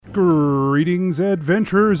Greetings,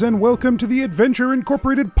 adventurers, and welcome to the Adventure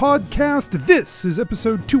Incorporated podcast. This is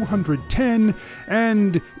episode 210,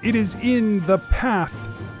 and it is in the path.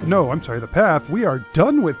 The path. We are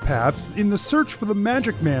done with paths in the search for the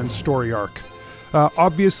Magic Man story arc.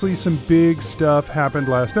 Obviously, some big stuff happened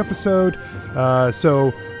last episode,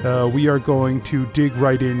 so we are going to dig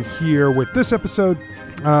right in here with this episode.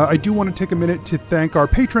 I do want to take a minute to thank our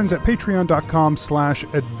patrons at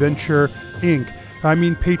patreon.com/adventureinc. I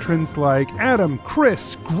mean patrons like Adam,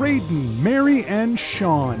 Chris, Graydon, Mary, and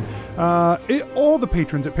Sean. All the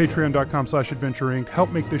patrons at patreon.com/adventureinc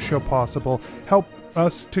help make this show possible, help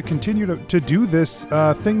us to continue to do this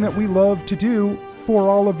thing that we love to do for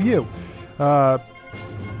all of you. I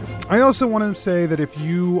also want to say that if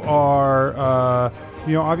you are...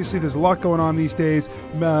 obviously there's a lot going on these days.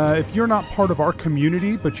 If you're not part of our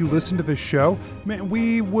community, but you listen to this show, man,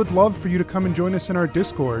 we would love for you to come and join us in our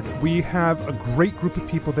Discord. We have a great group of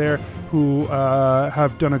people there who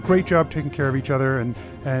have done a great job taking care of each other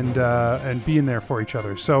and being there for each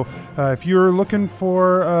other. So if you're looking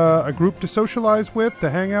for a group to socialize with, to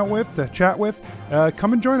hang out with, to chat with,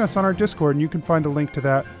 come and join us on our Discord, and you can find a link to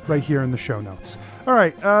that right here in the show notes. All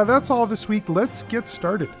right, that's all this week. Let's get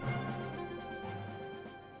started.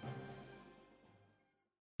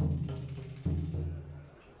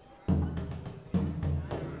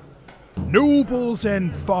 Nobles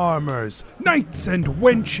and farmers, knights and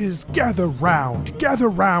wenches, gather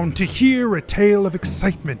round to hear a tale of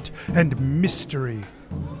excitement and mystery.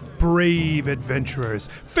 Brave adventurers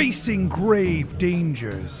facing grave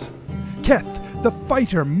dangers. Keth, the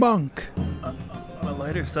fighter monk. On a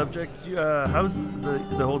lighter subject, how's the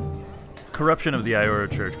whole corruption of the Iora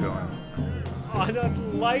Church going? On a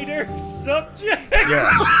lighter subject? Yeah.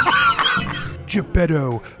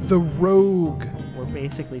 Geppetto, the rogue. We're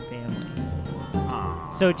basically family.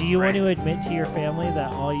 So do you want to admit to your family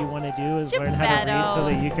that all you want to do is learn how to read so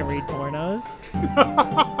that you can read pornos?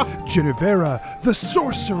 Genevera, the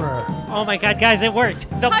sorcerer. Oh my god, guys, it worked.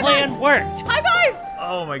 The plan worked. High fives!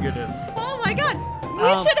 Oh my goodness. Oh my god.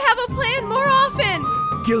 We should have a plan more often.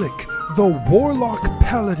 Gillick, the warlock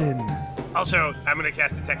paladin. Also, I'm going to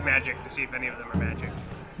cast Detect Magic to see if any of them are magic.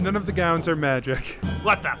 None of the gowns are magic.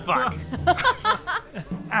 What the fuck?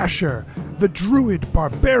 Asher, the druid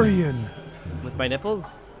barbarian. With my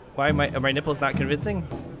nipples? Why are my nipples not convincing?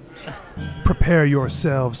 Prepare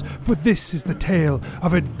yourselves, for this is the tale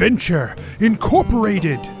of Adventure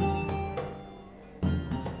Incorporated.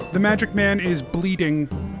 The Magic Man is bleeding.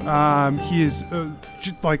 He is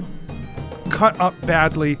cut up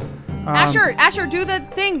badly. Asher, do the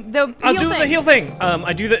thing. I'll do the heal thing.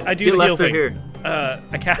 I do the heal thing. Here.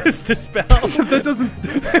 I cast a spell. That doesn't.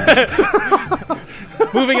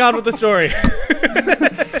 Moving on with the story.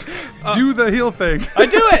 Do the heal thing. I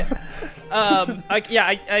do it.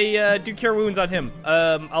 I do cure wounds on him.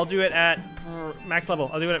 I'll do it at max level.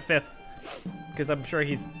 I'll do it at 5th because I'm sure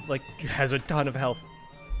he's has a ton of health.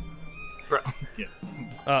 Yeah.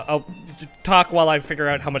 I'll talk while I figure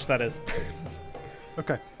out how much that is.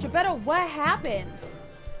 Okay. Geppetto, what happened?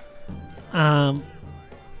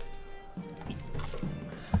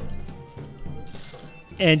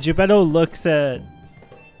 And Geppetto looks at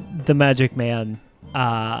the Magic Man,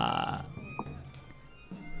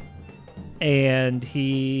 and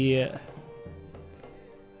he,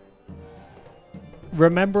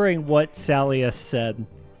 remembering what Salius said,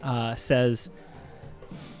 says,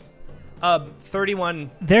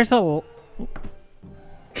 31. There's a...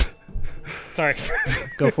 Sorry.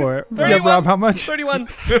 Go for it. Yeah, Rob, how much? 31.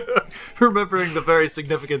 Remembering the very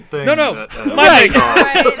significant thing. No. That, My thing.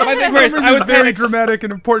 Right. My thing first. I was very dramatic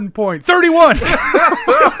and important point. 31!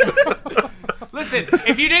 Listen,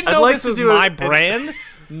 if you didn't know this is my brand,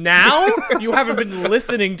 now you haven't been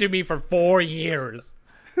listening to me for 4 years.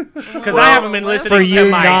 Because I haven't been listening for to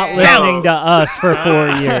you myself. not listening to us for 4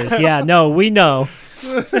 years. Yeah, no, we know.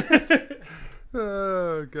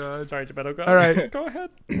 Oh, God. Sorry, Geppetto. Go All right. Go ahead.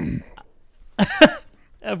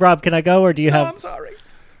 Rob, can I go, or do you have... I'm sorry.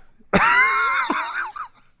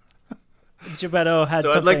 Geppetto had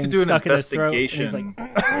So something I'd like to do an stuck in his throat, and investigation. he's like,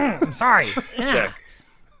 I'm sorry. Yeah. Check.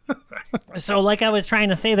 So like I was trying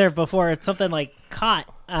to say there before, it's something like caught.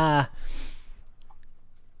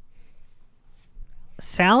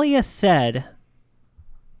 Salius said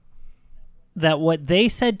that what they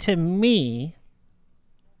said to me,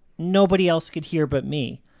 nobody else could hear but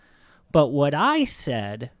me. But what I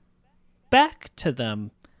said back to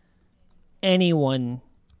them, anyone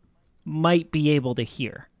might be able to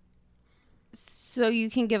hear. So you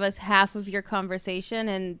can give us half of your conversation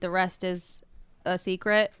and the rest is a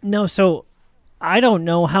secret? No, so I don't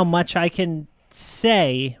know how much I can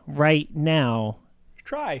say right now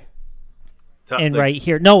Try. And right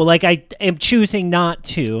here. No, like I am choosing not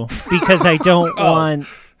to because I don't want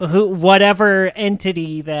whatever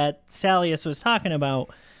entity that Salius was talking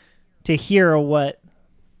about to hear what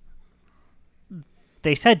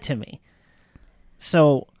they said to me.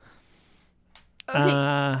 So,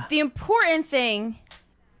 the important thing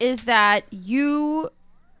is that you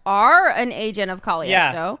are an agent of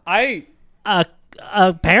Callisto. Yeah,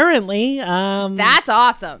 apparently. That's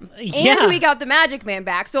awesome. Yeah. And we got the Magic Man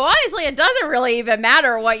back. So honestly, it doesn't really even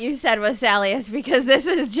matter what you said with Salius because this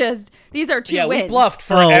is just, these are two wins. Yeah, we bluffed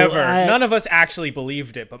forever. None of us actually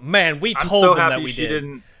believed it, but man, we told them that we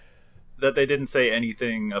did. That they didn't say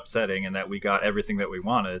anything upsetting and that we got everything that we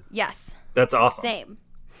wanted. Yes. That's awesome. Same.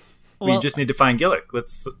 We just need to find Gillick.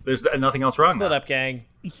 There's nothing else wrong. Split up, gang.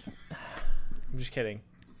 I'm just kidding.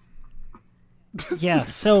 Yeah,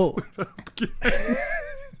 so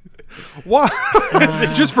Why?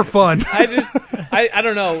 It's just for fun. I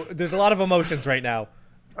don't know. There's a lot of emotions right now.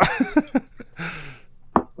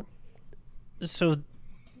 So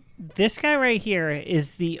this guy right here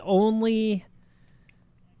is the only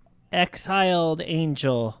exiled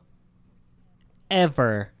angel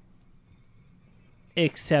ever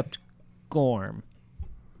except Gorm.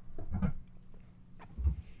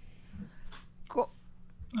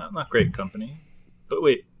 Not great company. But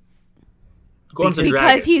wait. Gorm's a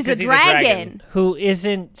dragon. Because he's a dragon. Who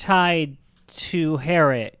isn't tied to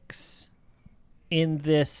Herix in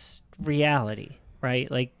this reality, right?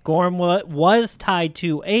 Like, Gorm was tied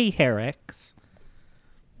to a Herix,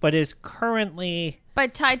 but is currently...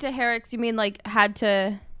 But tied to Herix, you mean like had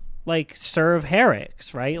to... Like, serve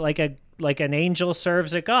Herix, right? Like an angel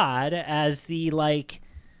serves a god as the, like...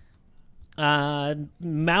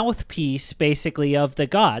 mouthpiece basically of the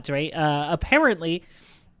gods, right? Apparently,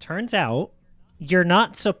 turns out you're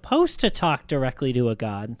not supposed to talk directly to a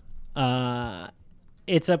god.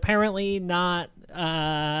 It's apparently not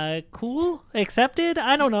cool, accepted.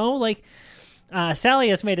 I don't know. Like Sally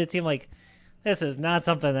has made it seem like this is not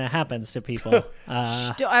something that happens to people.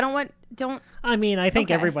 Don't. I mean, I think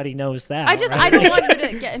everybody knows that. I right? don't want you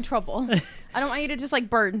to get in trouble. I don't want you to just like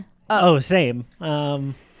burn up. Oh, same.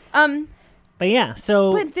 But yeah,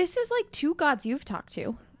 so... But this is like two gods you've talked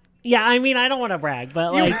to. Yeah, I mean, I don't want to brag,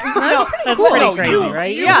 but like... That's pretty crazy,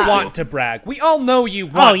 right? You want to brag. We all know you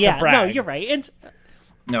want to brag. No, you're right.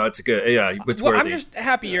 No, it's good. Yeah, it's well, worthy. I'm just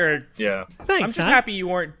happy you're... Yeah. Thanks, I'm just happy you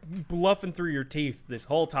weren't bluffing through your teeth this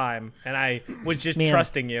whole time, and I was just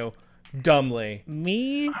trusting you dumbly.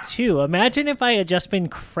 Me too. Imagine if I had just been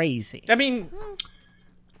crazy. I mean...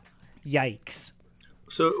 Yikes.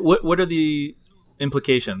 So what are the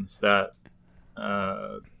implications that...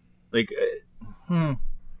 can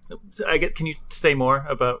you say more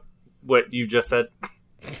about what you just said?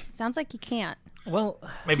 Sounds like you can't. Well,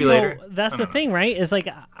 maybe later. That's the thing, right? Is like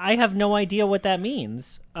I have no idea what that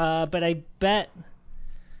means. But I bet,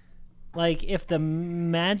 like, if the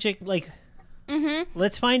magic, like,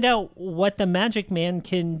 let's find out what the Magic Man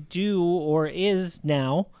can do or is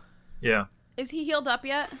now. Yeah. Is he healed up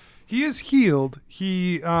yet? He is healed.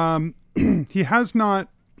 He he has not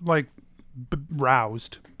like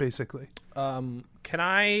roused, basically. Can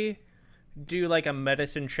I do like a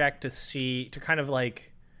medicine check to kind of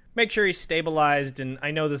like make sure he's stabilized? And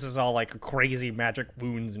I know this is all like crazy magic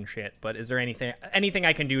wounds and shit, but is there anything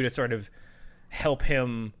I can do to sort of help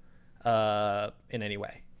him in any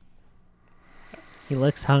way? He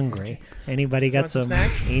looks hungry. Anybody got some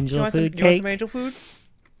angel food cake? You want some angel food?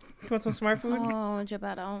 You want some smart food? Oh,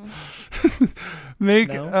 Gebetto.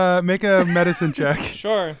 Make a medicine check.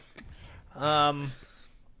 Sure.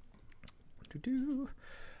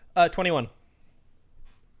 21.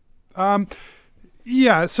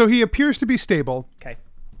 Yeah, so he appears to be stable. Okay.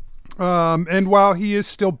 And while he is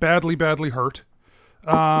still badly hurt,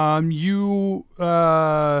 you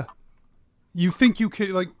think you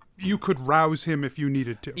could rouse him if you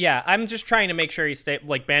needed to. Yeah, I'm just trying to make sure he's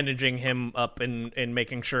bandaging him up and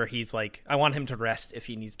making sure he's like, I want him to rest if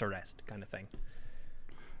he needs to rest, kind of thing.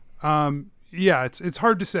 Yeah, it's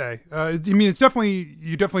hard to say. I mean,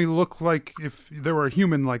 you definitely look like if there were a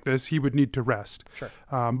human like this, he would need to rest. Sure.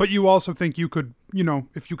 But you also think you could,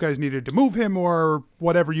 if you guys needed to move him or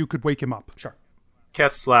whatever, you could wake him up. Sure.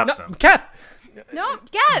 Keth slaps him. Keth! No,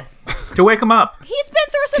 Keth! To wake him up. He's been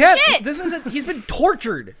through some shit! He's been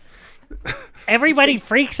tortured. Everybody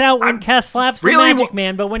freaks out when Keth slaps the Magic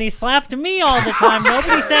Man, but when he slapped me all the time,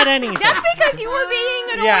 nobody said anything. That's because you were being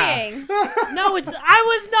annoying. Yeah. No, I was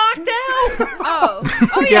knocked out.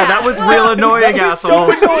 Oh yeah. That was real annoying, that was asshole.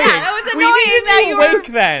 So annoying. Yeah, that was annoying that you were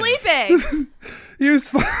then. sleeping.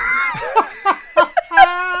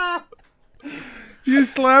 You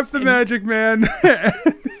slap the magic man.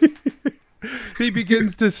 He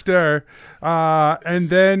begins to stir. And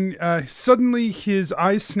then suddenly his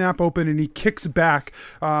eyes snap open and he kicks back.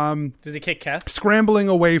 Does he kick Keth? Scrambling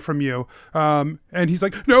away from you. And he's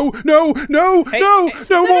like, no more, No, it's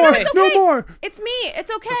no okay. more. It's me.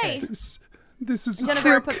 It's okay. This is a Genevera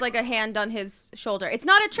trick. puts like a hand on his shoulder. It's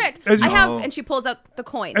not a trick. As you- and she pulls out the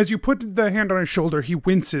coin. As you put the hand on his shoulder, he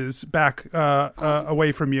winces back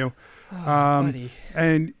away from you. Buddy.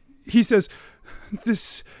 And he says,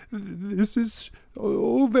 This is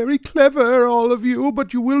very clever, all of you,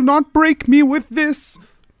 but you will not break me with this.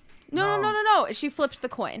 No. She flips the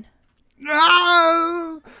coin.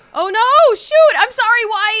 Ah! Oh no! Shoot! I'm sorry.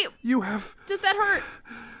 Why You have does that hurt?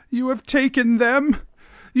 taken them.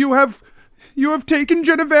 You have taken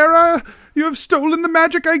Genevera. You have stolen the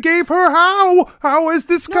magic I gave her. How has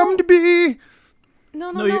this come to be?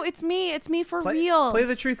 No. It's me. It's me for real. Play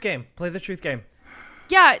the truth game.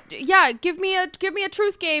 Yeah. Give me a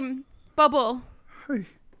truth game, Bubble.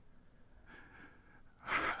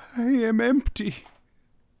 I am empty.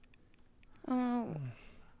 Oh.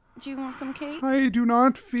 Do you want some cake? I do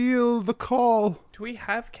not feel the call Do we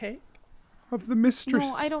have cake? of the mistress.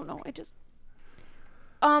 No, I don't know. I just.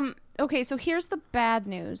 Okay, so here's the bad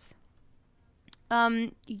news.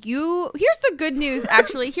 Here's the good news.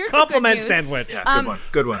 Actually, here's Compliment the good news. sandwich. Yeah,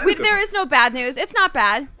 good one. There is no bad news. It's not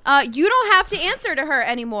bad. You don't have to answer to her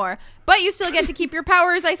anymore, but you still get to keep your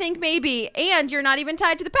powers, I think, maybe. And you're not even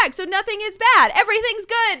tied to the pack, so nothing is bad. Everything's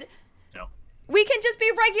good. No. We can just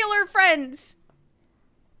be regular friends.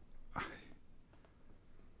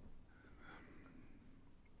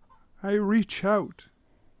 I reach out,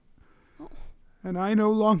 and I no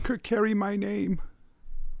longer carry my name.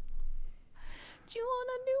 Do you want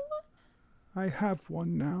a new one? I have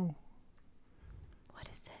one now. What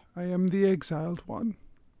is it? I am the exiled one.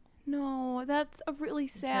 No, that's a really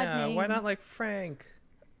sad name. Why not like Frank?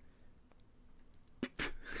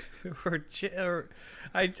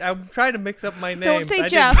 I'm trying to mix up my names. Don't say I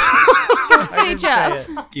Jeff. Don't say Jeff.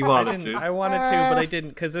 You I wanted didn't. to. I wanted to, but I didn't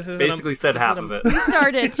because this is Basically said half of it. You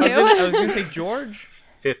started to. I was gonna say George.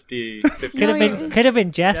 50. Could have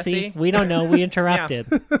been Jesse. Jesse? We don't know. We interrupted.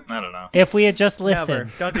 I don't know. If we had just Never.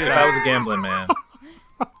 listened. Don't do If that. I was a gambling man.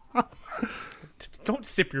 Don't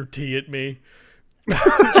sip your tea at me.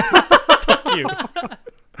 Fuck you.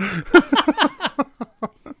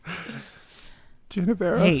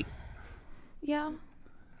 Genevera, Hey, Yeah.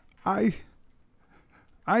 I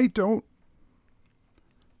don't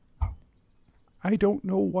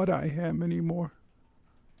know what I am anymore.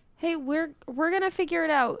 Hey, we're gonna figure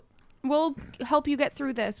it out. We'll help you get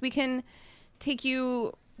through this. We can take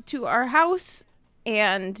you to our house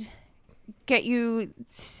and get you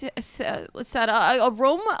set a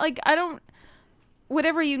room. Like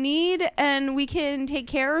whatever you need, and we can take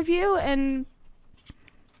care of you, and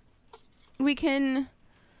we can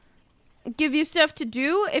give you stuff to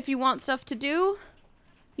do if you want stuff to do.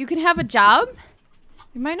 You can have a job.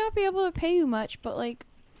 We might not be able to pay you much, but like.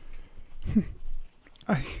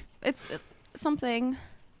 It's something.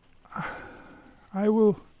 I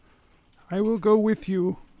will go with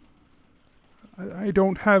you. I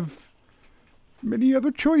don't have many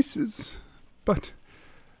other choices, but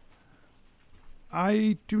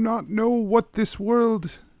I do not know what this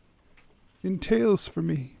world entails for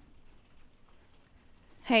me.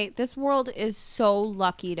 Hey, this world is so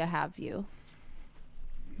lucky to have you.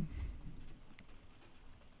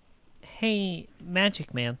 hey,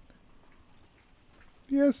 Magic Man.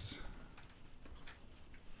 Yes.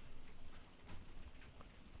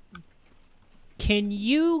 Can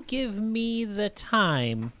you give me the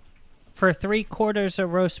time for 3/4 a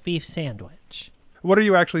roast beef sandwich? What are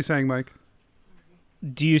you actually saying, Mike?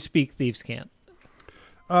 Do you speak thieves' cant?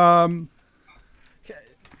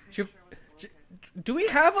 Do we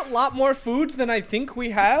have a lot more food than I think we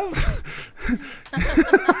have?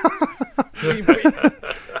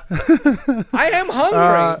 I am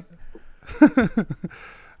hungry.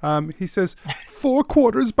 He says,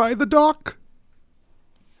 4/4 by the dock.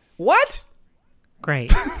 What?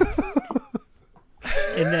 Great.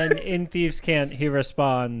 And then in Thieves' Cant, he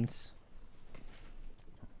responds,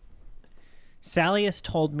 Sally has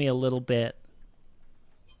told me a little bit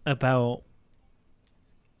about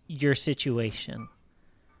your situation.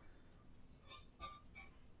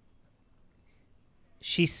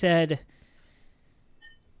 She said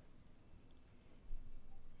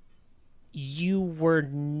you were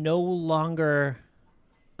no longer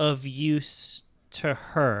of use to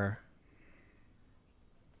her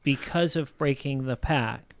because of breaking the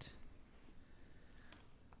pact,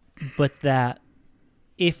 but that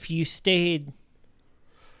if you stayed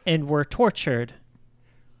and were tortured,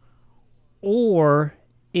 Or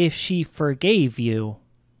if she forgave you,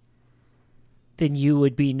 then you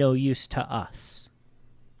would be no use to us.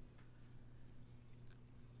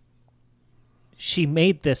 She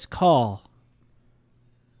made this call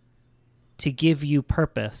to give you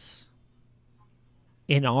purpose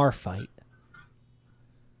in our fight.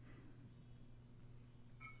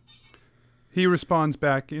 He responds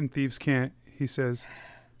back in Thieves' Cant. He says,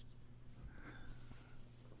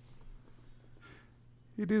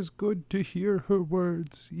 "It is good to hear her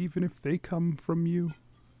words, even if they come from you.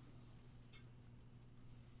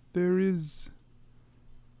 There is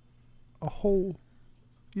a hole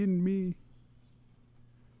in me.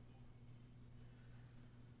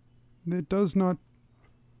 And it does not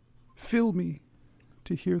fill me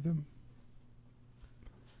to hear them.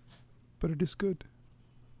 But it is good."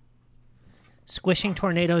 Squishing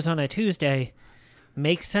tornadoes on a Tuesday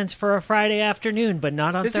makes sense for a Friday afternoon, but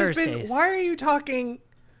not on Thursdays. Why are you talking?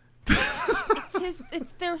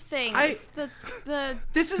 It's their thing. It's the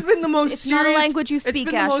This has been the most It's serious. not a language you It's speak,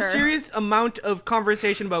 been the most Asher. serious amount of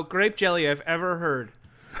conversation about grape jelly I've ever heard.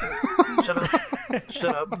 Shut up.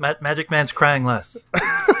 Shut up. Magic Man's crying less.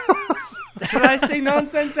 Should I say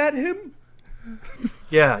nonsense at him?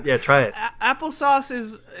 Yeah, try it. Applesauce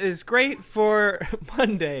is great for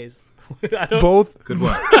Mondays. I don't. Both. Good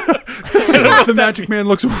one. The Magic Man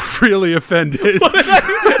looks really offended.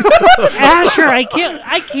 Asher, I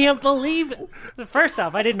can't believe it. First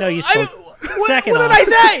off, I didn't know you spoke. Second what off, did I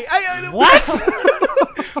say? what?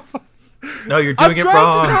 No, you're I'm doing it trying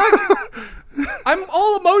wrong. to talk. I'm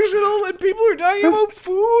all emotional, and people are talking about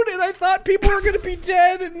food, and I thought people were gonna be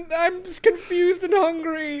dead, and I'm just confused and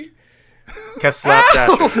hungry. Kev slapped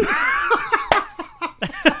Asher.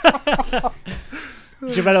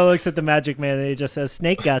 Geppetto looks at the Magic Man and he just says,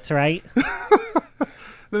 "Snake guts, right?"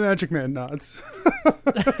 The Magic Man nods.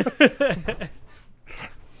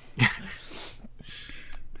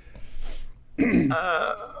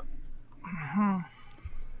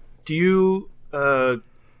 Do you,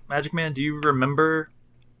 Magic Man, do you remember,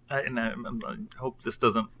 and I hope this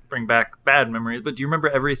doesn't bring back bad memories, but do you remember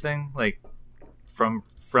everything, like, from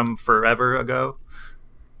forever ago?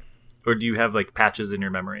 Or do you have, like, patches in your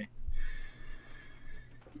memory?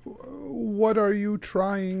 What are you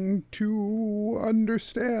trying to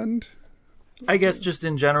understand? I guess just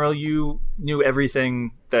in general, you knew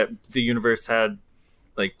everything that the universe had,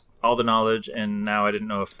 like, all the knowledge, and now I didn't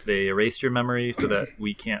know if they erased your memory so that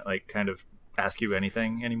we can't, like, kind of ask you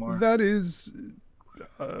anything anymore. That is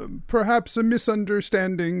perhaps a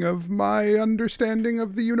misunderstanding of my understanding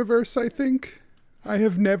of the universe, I think. I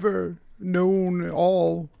have never known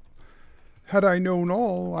all. Had I known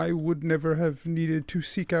all, I would never have needed to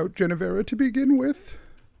seek out Genevera to begin with.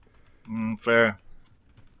 Fair.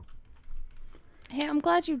 Hey, I'm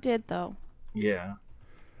glad you did, though. Yeah.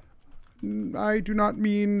 I do not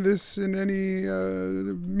mean this in any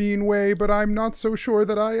mean way, but I'm not so sure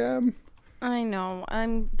that I am. I know.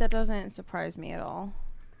 That doesn't surprise me at all.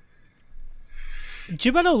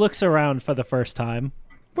 Geppetto looks around for the first time.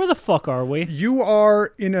 Where the fuck are we? You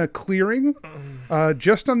are in a clearing,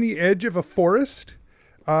 just on the edge of a forest.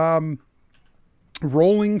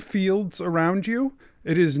 Rolling fields around you.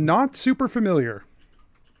 It is not super familiar.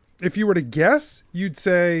 If you were to guess, you'd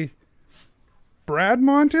say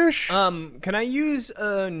Bradmontish? Can I use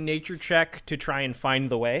a nature check to try and find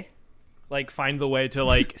the way? Like, find the way to,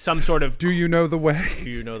 like, some sort of... Do you know the way? Do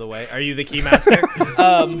you know the way? Are you the keymaster?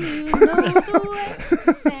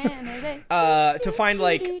 To find,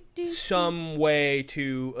 like, some way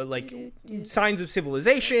to, like, signs of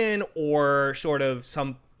civilization or sort of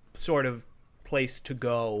some sort of place to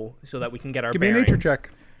go so that we can get our Give me a bearings. nature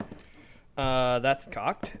check. That's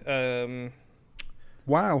cocked.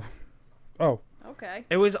 Wow. Oh, Okay.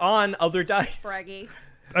 It was on other dice. Braggy.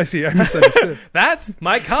 I see. I misunderstood. That's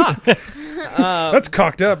my cock. That's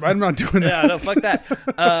cocked up. I'm not doing Yeah, that. no, fuck that.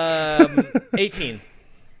 18.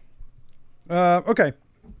 Okay.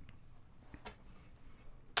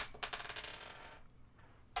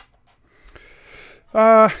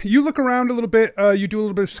 You look around a little bit. You do a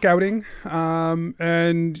little bit of scouting,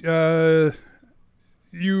 and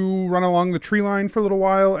you run along the tree line for a little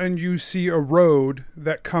while, and you see a road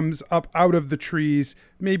that comes up out of the trees,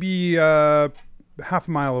 maybe half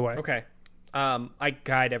a mile away. Okay. I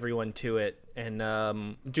guide everyone to it.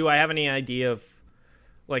 And do I have any idea of,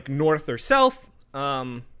 like, north or south?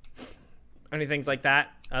 Any things like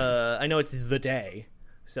that? I know it's the day,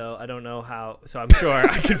 so I don't know how. So I'm sure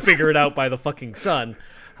I can figure it out by the fucking sun.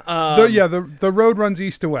 The road runs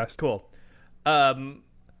east to west. Cool. So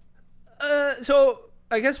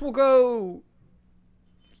I guess we'll go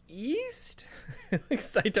east.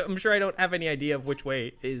 I'm sure I don't have any idea of which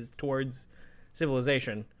way is towards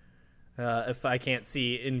civilization. If I can't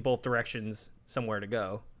see in both directions somewhere to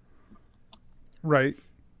go. Right.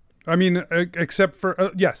 I mean, except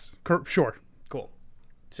for yes, sure. Cool.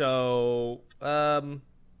 So,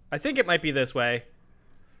 I think it might be this way.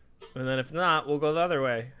 And then if not, we'll go the other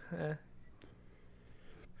way.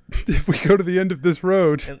 If we go to the end of this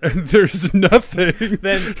road and there's nothing,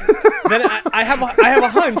 Then I have a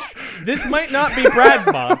hunch. This might not be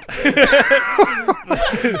Bradmont.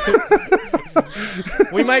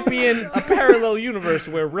 We might be in a parallel universe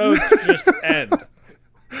where roads just end.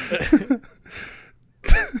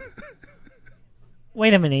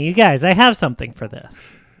 Wait a minute, you guys. I have something for this.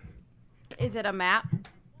 Is it a map?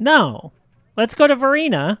 No. Let's go to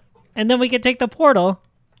Verena, and then we can take the portal.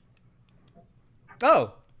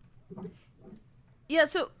 Oh, Yeah,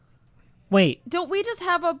 so Wait. don't we just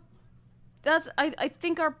have a... I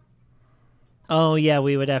think our... Oh, yeah,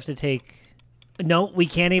 we would have to take... No, we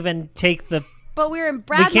can't even take the... But we're in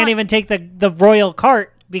Bradmont. We can't even take the royal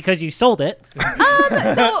cart because you sold it.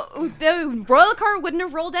 So the royal cart wouldn't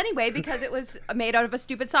have rolled anyway because it was made out of a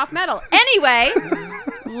stupid soft metal. Anyway,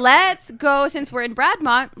 let's go, since we're in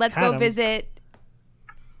Bradmont, let's go Adam. visit...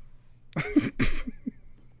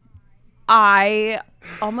 I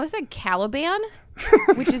almost said Caliban,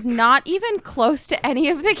 which is not even close to any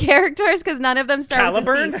of the characters because none of them start with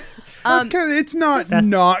a Caliburn? C. okay, it's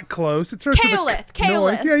not close. It starts with a Kaolith, noise.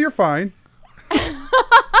 Kaolith. Yeah, you're fine.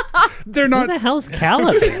 They're Who not. the hell's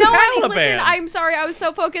Caliban? No, I mean, Caliban. listen, I'm sorry. I was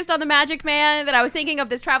so focused on the Magic Man that I was thinking of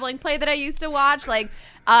this traveling play that I used to watch. Like,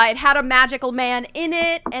 it had a magical man in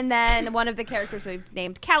it, and then one of the characters was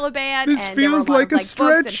named Caliban. This and there were feels lot like of, a books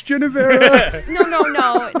and- stretch, Genevera.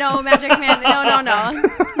 No, Magic Man.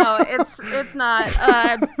 No, it's not.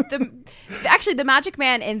 Actually, the Magic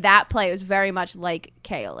Man in that play was very much like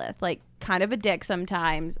Kaolith, like kind of a dick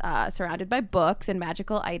sometimes, surrounded by books and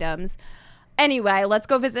magical items. Anyway, let's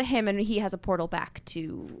go visit him, and he has a portal back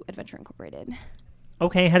to Adventure Incorporated.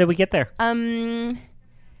 Okay, how do we get there?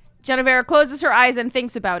 Genevera closes her eyes and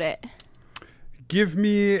thinks about it. Give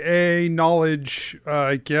me a knowledge,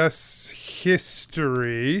 I guess,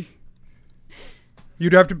 history.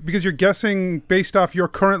 You'd have to, because you're guessing based off your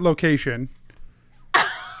current location.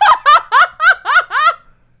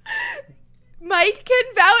 Mike can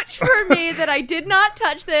vouch for me that I did not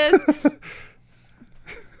touch this.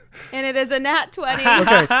 And it is a nat 20.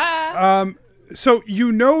 Okay. So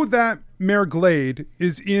you know that Mare Glade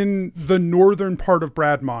is in the northern part of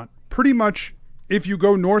Bradmont. Pretty much, if you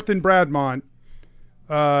go north in Bradmont,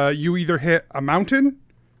 you either hit a mountain,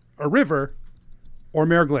 a river, or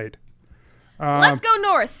Mare Glade. Let's go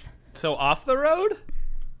north. So off the road?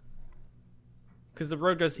 Because the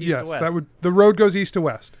road goes east to Yes, west. the road goes east to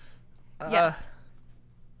west. Yes.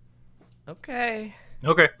 Okay.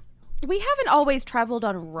 Okay. We haven't always traveled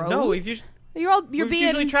on roads. No, we've You're we've being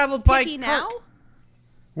usually traveled by picky now. cart.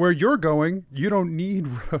 Where you're going, you don't need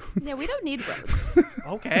roads. Yeah, we don't need roads.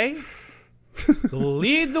 Okay.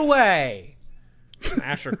 Lead the way.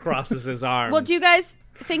 Asher crosses his arms. Well, do you guys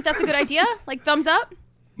think that's a good idea? Like, thumbs up?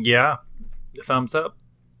 Yeah. Thumbs up.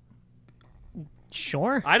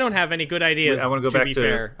 Sure. I don't have any good ideas. Wait, I wanna go to back be to-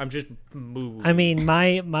 fair. I'm just moved. I mean,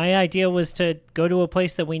 my idea was to go to a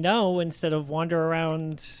place that we know instead of wander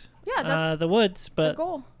around Yeah, that's the woods. the But,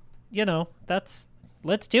 goal. you know, let's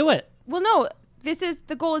do it. Well, no,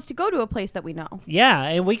 the goal is to go to a place that we know. Yeah,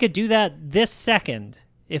 and we could do that this second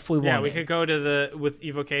if we yeah, wanted. we could go to with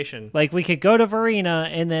evocation. Like, we could go to Verena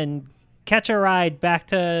and then catch a ride back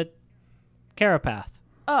to Carapath.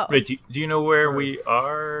 Oh, Wait, do you know where we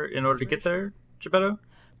are in order to get there, Geppetto?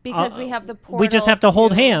 because we have the portal. We just have to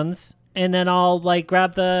hold hands, and then I'll, like,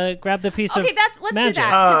 grab the piece of Okay, let's magic. do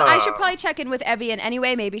that. 'Cause I should probably check in with Evian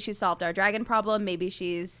anyway. Maybe she's solved our dragon problem. Maybe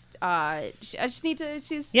she's. I just need to.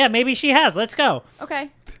 She's. Yeah, maybe she has. Let's go.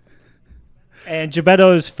 Okay. And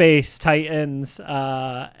Geppetto's face tightens,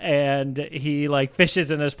 and he like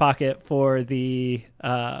fishes in his pocket for the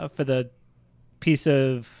piece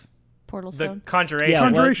of Portal The stone. conjuration. yeah,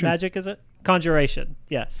 what Conjuration. magic is it? Conjuration.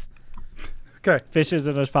 Yes, Okay. fishes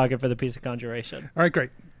in his pocket for the piece of conjuration. All right, great.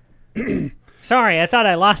 Sorry, I thought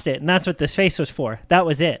I lost it, and that's what this face was for. That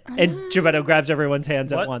was it. And Geppetto grabs everyone's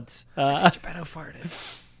hands at What? once. Geppetto farted.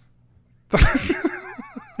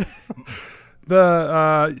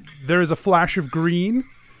 There is a flash of green,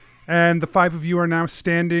 and the five of you are now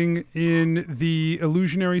standing in the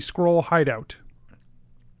illusionary scroll hideout.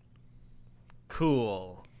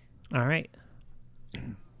 Cool. All right.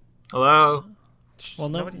 Hello? Well,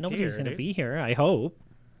 nobody's here, going to dude. be here. I hope.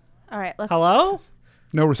 All right. Hello?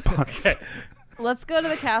 No response. Let's go to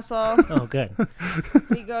the castle. Oh, good.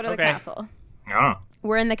 We go to the Okay. castle. I don't know.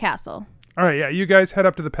 We're in the castle. All right, yeah, you guys head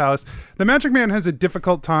up to the palace. The Magic Man has a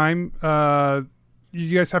difficult time.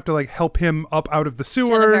 You guys have to like help him up out of the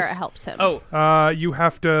sewers. Genevera helps him. Oh, You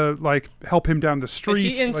have to like help him down the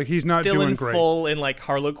street. He's not still doing in great. full in like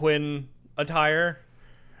Harlequin attire?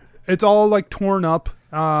 It's all like torn up,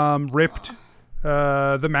 ripped.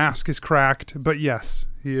 The mask is cracked, but yes,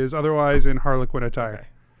 he is otherwise in Harlequin attire.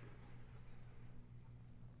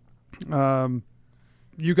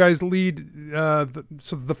 You guys lead.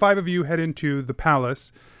 So the five of you head into the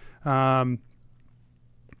palace,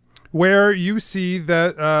 where you see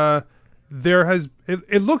that there has.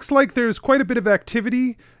 It looks like there's quite a bit of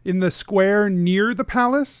activity in the square near the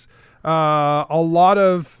palace. A lot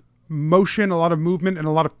of motion, a lot of movement, and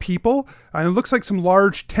a lot of people. And it looks like some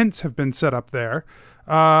large tents have been set up there.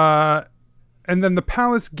 And then the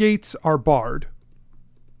palace gates are barred.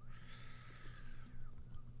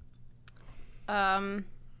 Are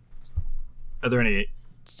there any?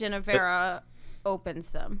 Genevera opens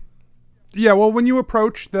them. Yeah, well, when you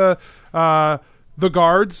approach the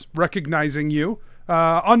guards, recognizing you,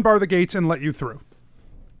 unbar the gates and let you through.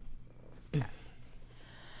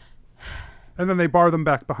 And then they bar them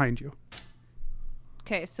back behind you.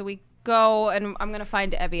 Okay, so we go, and I'm gonna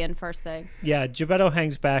find Evian first thing. Yeah, Gebetto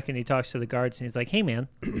hangs back and he talks to the guards and he's like, "Hey, man,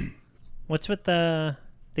 what's with the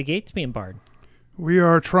gates being barred?" We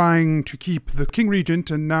are trying to keep the King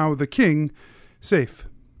Regent and now the King safe.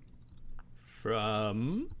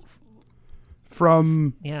 From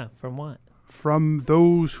Yeah, from what? From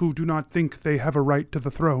those who do not think they have a right to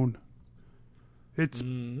the throne. It's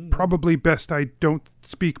probably best I don't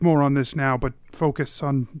speak more on this now, but focus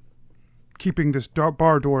on keeping this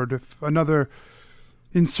bar doored. If another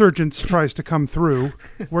insurgent tries to come through,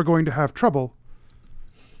 we're going to have trouble.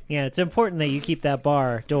 Yeah, it's important that you keep that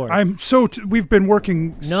bar door. We've been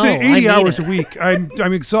working No, 80 I mean hours it. a week.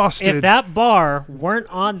 I'm exhausted. If that bar weren't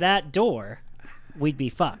on that door, we'd be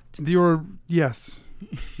fucked. Yes.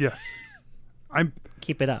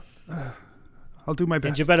 Keep it up. I'll do my And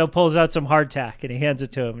best. Gebetto pulls out some hardtack and he hands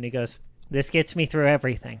it to him and he goes, "This gets me through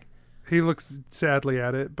everything." He looks sadly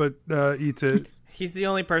at it, but eats it. He's the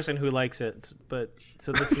only person who likes it, but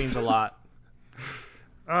so this means a lot.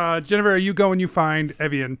 Jennifer, you go and you find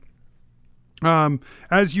Evian.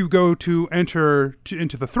 As you go to enter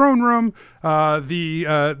into the throne room,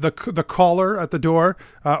 the caller at the door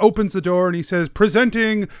opens the door and he says,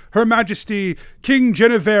 "Presenting Her Majesty King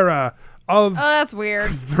Genevera of Oh, that's weird.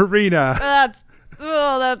 Verena." That's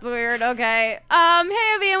weird. Okay.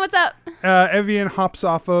 Hey, Evian, what's up? Evian hops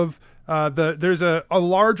off of there's a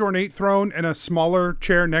large ornate throne and a smaller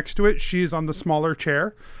chair next to it. She's on the smaller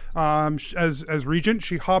chair. As regent,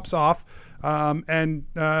 she hops off and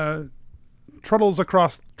trundles,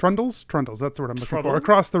 that's the word I'm looking for,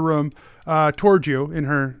 across the room towards you in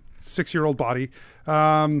her 6-year-old body,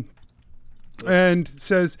 and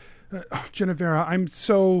says, "Genevera, I'm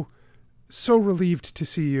so relieved to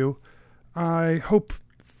see you. I hope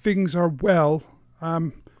things are well.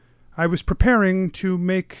 I was preparing to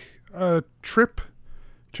make a trip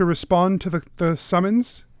to respond to the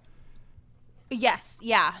summons." Yes.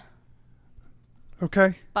 Yeah.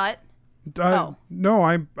 Okay. But No,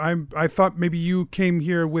 I thought maybe you came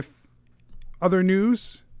here with other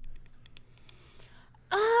news.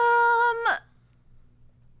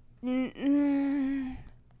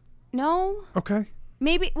 No. Okay.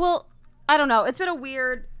 Maybe. Well, I don't know. It's been a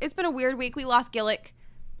weird week. We lost Gillick.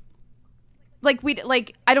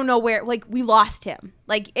 I don't know where. Like, we lost him.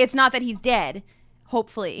 Like, it's not that he's dead.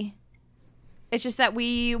 Hopefully, it's just that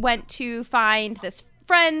we went to find this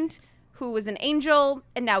friend who was an angel,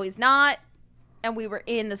 and now he's not. And we were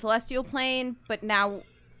in the celestial plane, but now,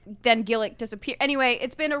 then Gillick disappeared. Anyway,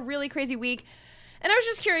 it's been a really crazy week, and I was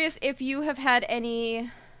just curious if you have had any,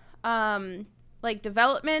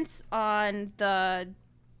 developments on the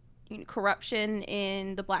corruption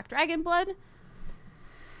in the Black Dragon blood.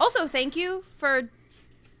 Also, thank you for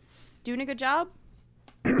doing a good job.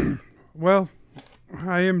 Well,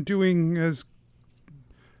 I'm doing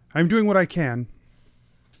what I can.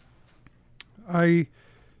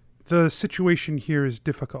 The situation here is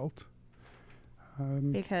difficult.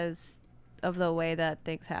 Because of the way that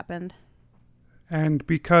things happened. And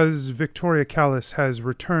because Victoria Callis has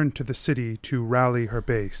returned to the city to rally her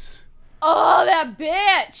base. Oh, that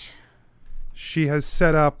bitch! She has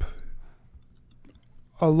set up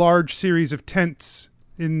a large series of tents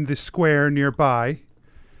in the square nearby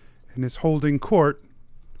and is holding court,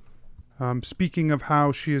 speaking of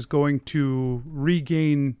how she is going to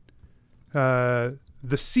regain the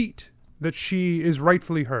seat that she is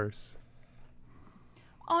rightfully hers.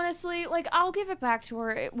 Honestly, I'll give it back to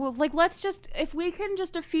her. Let's just, if we can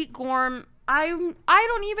just defeat Gorm I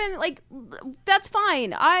don't even like. That's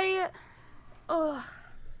fine. I'm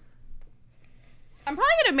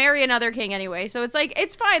probably gonna marry another king anyway, so it's like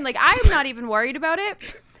it's fine. Like I'm not even worried about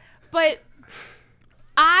it. But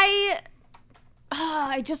I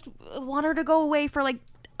just want her to go away for like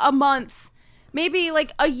a month, maybe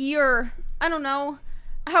like a year. I don't know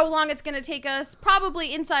how long it's gonna take us.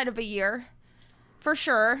 Probably inside of a year, for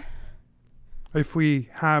sure. If we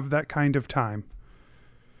have that kind of time.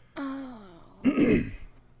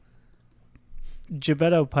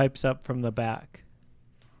 Gebetto pipes up from the back.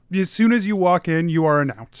 As soon as you walk in, you are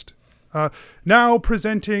announced. Now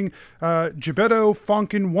presenting Gebetto,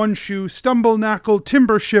 Fonkin, One Shoe, Stumble Knackle,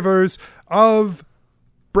 Timber Shivers of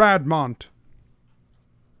Bradmont.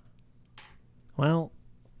 Well,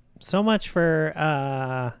 so much for,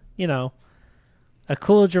 a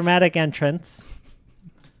cool dramatic entrance.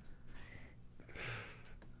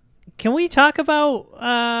 Can we talk about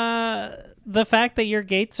the fact that your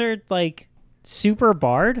gates are, like, super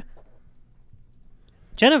barred?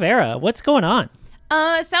 Genevera, what's going on?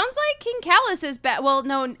 Sounds like King Callus is back. Well,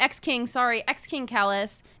 no, ex-King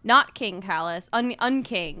Callus, not King Callus,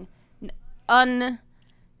 un-King.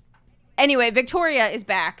 Anyway, Victoria is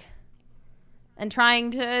back and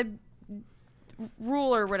trying to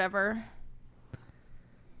rule or whatever.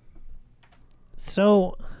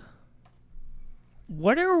 So,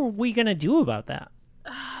 what are we gonna do about that?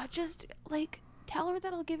 Just, like, tell her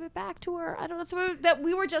that I'll give it back to her. I don't know. So that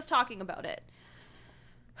we were just talking about it.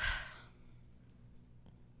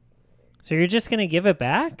 So you're just gonna give it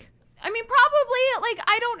back? I mean, probably, like,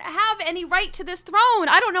 I don't have any right to this throne.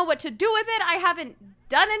 I don't know what to do with it. I haven't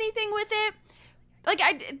done anything with it.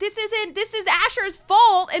 Like, this is Asher's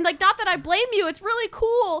fault. And, like, not that I blame you. It's really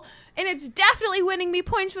cool. And it's definitely winning me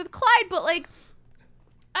points with Clyde. But, like,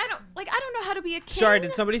 I don't know how to be a king. Sorry,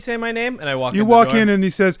 did somebody say my name? And I walk in You the walk door. in and he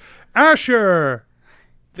says, Asher!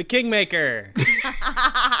 The Kingmaker.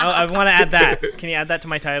 I want to add that. Can you add that to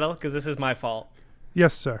my title? Because this is my fault.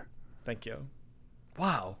 Yes, sir. Thank you.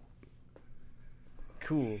 Wow.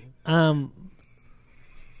 Cool.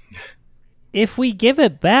 If we give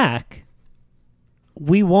it back,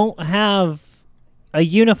 we won't have a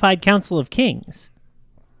unified Council of Kings.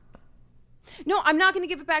 No, I'm not going to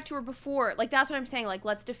give it back to her before. Like, that's what I'm saying. Like,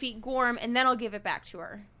 let's defeat Gorm, and then I'll give it back to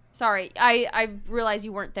her. Sorry, I realize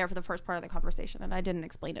you weren't there for the first part of the conversation, and I didn't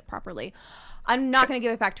explain it properly. I'm not going to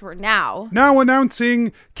give it back to her now. Now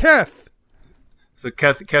announcing Keth. So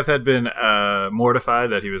Keth had been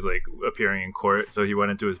mortified that he was like appearing in court, so he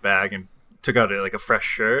went into his bag and took out like a fresh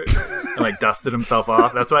shirt and like dusted himself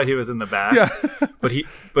off. That's why he was in the back. Yeah.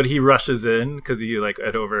 But he rushes in because he like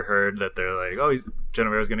had overheard that they're like, oh,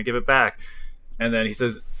 Genevera's going to give it back, and then he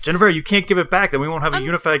says, Genevera, you can't give it back. Then we won't have a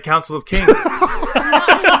unified Council of Kings.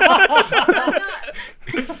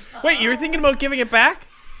 Wait, you were thinking about giving it back?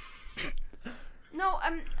 No,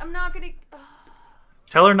 I'm not going to...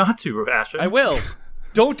 Tell her not to, Asher. I will.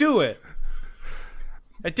 Don't do it.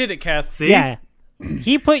 I did it, Kath. See? Yeah.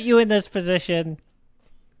 He put you in this position,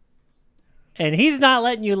 and he's not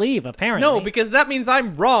letting you leave, apparently. No, because that means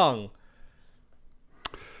I'm wrong.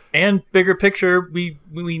 And bigger picture, we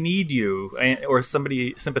need you or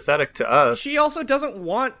somebody sympathetic to us. She also doesn't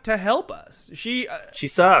want to help us. She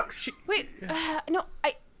sucks. Wait, no,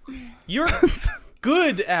 You're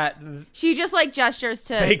good at She just, like, gestures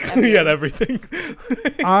to... vaguely at everything.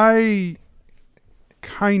 I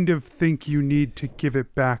kind of think you need to give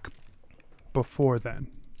it back before then.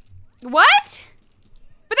 What?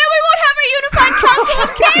 But then we won't have a unified Council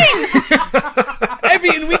of Kings!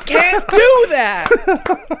 Evian, we can't do that!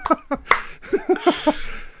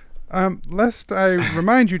 Lest I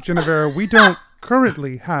remind you, Genevera, we don't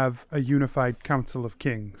currently have a unified Council of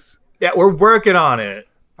Kings. Yeah, we're working on it.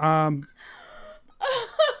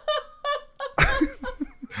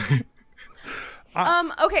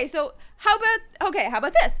 Okay, so how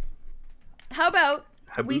about this? How about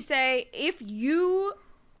we say if you,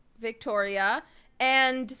 Victoria,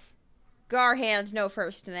 and Garhand, no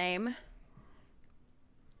first name,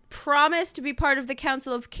 promise to be part of the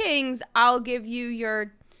Council of Kings, I'll give you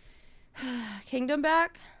your kingdom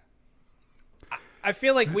back? I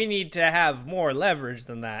feel like we need to have more leverage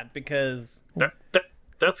than that because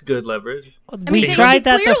That's good leverage. We tried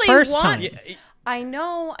that the first time. I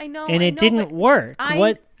know. And it didn't work. I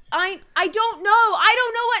don't know. I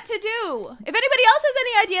don't know what to do. If anybody else has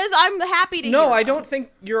any ideas, I'm happy to hear. No, I them. don't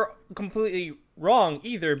think you're completely wrong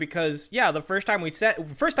either because the first time we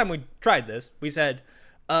tried this, we said,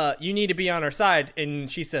 you need to be on our side, and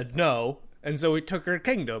she said no, and so we took her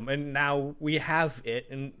kingdom, and now we have it,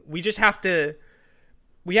 and we just have to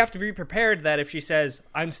be prepared that if she says,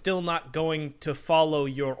 I'm still not going to follow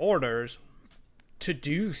your orders, to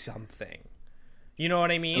do something. You know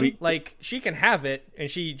what I mean? Like, she can have it, and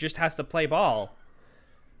she just has to play ball.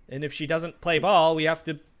 And if she doesn't play ball, we have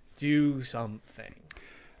to do something.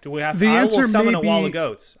 Do we have to? I will summon a wall of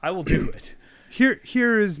goats. I will do it.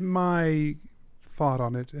 Here is my thought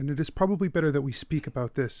on it, and it is probably better that we speak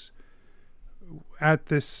about this at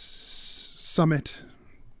this summit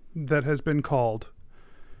that has been called.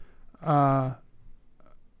 I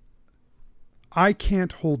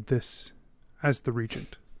can't hold this as the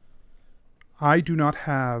regent. I do not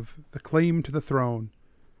have the claim to the throne.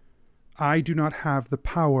 I do not have the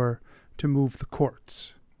power to move the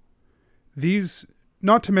courts. These,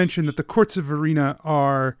 not to mention that the courts of Verena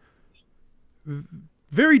are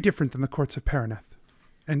very different than the courts of Paraneth,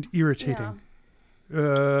 and irritating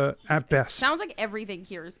at best. Sounds like everything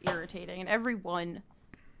here is irritating, and everyone.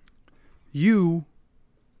 You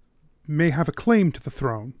may have a claim to the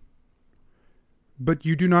throne, but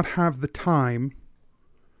you do not have the time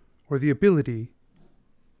or the ability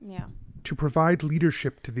to provide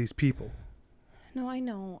leadership to these people. No, I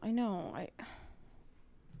know.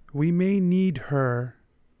 We may need her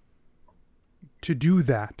to do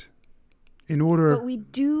that in order... But we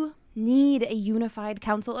do need a unified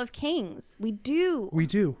Council of Kings. We do. We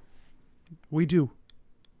do.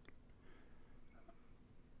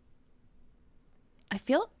 I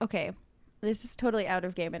feel... Okay, this is totally out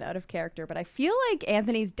of game and out of character, but I feel like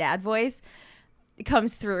Anthony's dad voice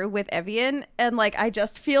comes through with Evian, and like I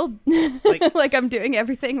just feel like I'm doing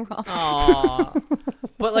everything wrong. Aww.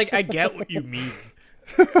 But like I get what you mean.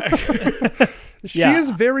 She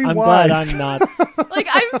is very I'm wise. Glad I'm not. Like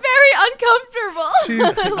I'm very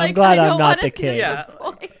uncomfortable. I'm glad I'm not the kid. Yeah.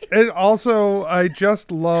 And also, I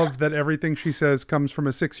just love that everything she says comes from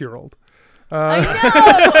a 6-year-old.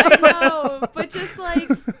 I know, but just like,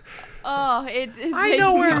 oh, it is. I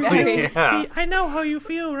know where very... I know how you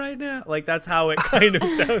feel right now. Like that's how it kind of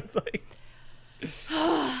sounds like.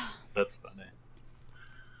 That's funny.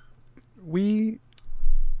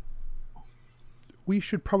 We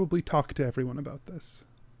should probably talk to everyone about this.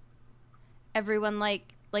 Everyone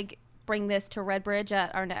like bring this to Redbridge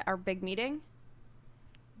at our big meeting.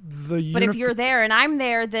 But if you're there and I'm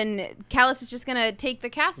there, then Callus is just gonna take the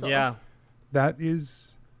castle. Yeah. That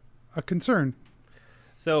is a concern.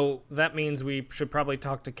 So that means we should probably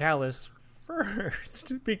talk to Callus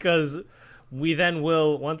first, because we then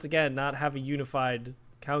will once again not have a unified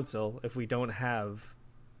council if we don't have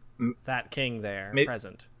that king there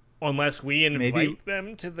present. Unless we invite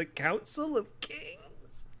them to the Council of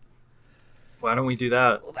Kings. Why don't we do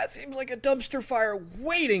that? Well, that seems like a dumpster fire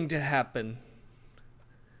waiting to happen.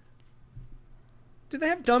 Do they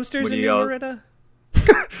have dumpsters in New Merida?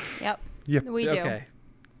 Yep. Yep. We do. Okay.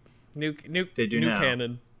 They do new now.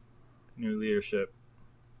 canon. New leadership.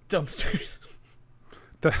 Dumpsters.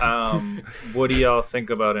 What do y'all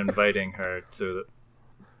think about inviting her to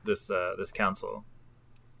this council?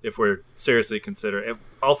 If we're seriously considering,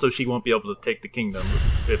 also she won't be able to take the kingdom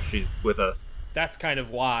if she's with us. That's kind of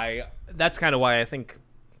why I think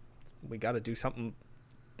we got to do something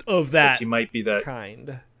of that. But she might be that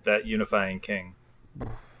kind, that unifying king.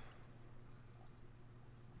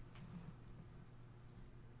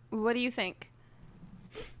 What do you think?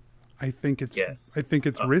 I think it's Yes.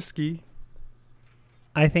 risky.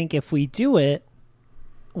 I think if we do it,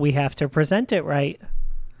 we have to present it right.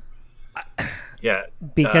 Yeah.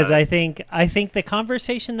 Because I think the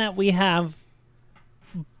conversation that we have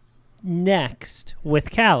next with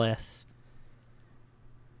Callus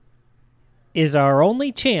is our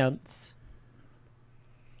only chance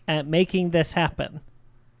at making this happen.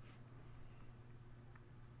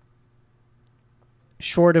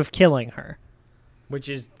 Short of killing her. which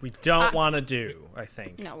is we don't want to do. I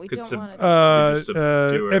think. No, we Could don't sub- want to. Just subdue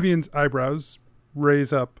her. Evian's eyebrows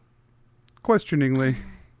raise up questioningly.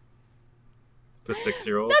 The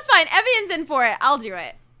 6-year-old. That's fine. Evian's in for it. I'll do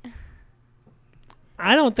it.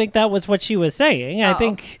 I don't think that was what she was saying. I Oh.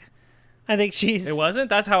 think she's. It wasn't.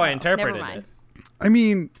 That's how I interpreted Never mind. it. I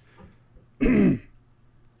mean,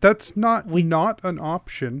 that's not an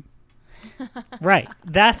option. Right.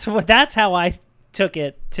 That's how I took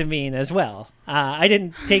it to mean as well. I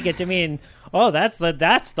didn't take it to mean, oh, that's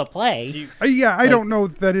the play. I don't know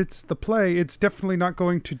that it's the play. It's definitely not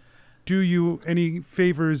going to do you any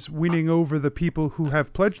favors winning over the people who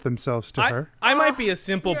have pledged themselves to her. I might be a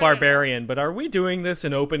simple barbarian, but are we doing this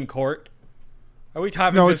in open court? Are we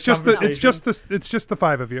talking? No, this it's just the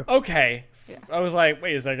 5 of you. Okay. I was like,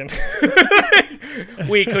 wait a second.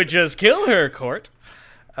 We could just kill her, court.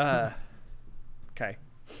 Okay.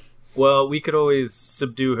 Well, we could always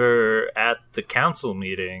subdue her at the council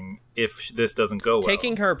meeting if this doesn't go well.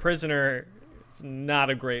 Taking her prisoner is not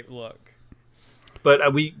a great look.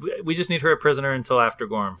 But we just need her a prisoner until after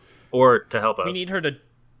Gorm, or to help us. We need her to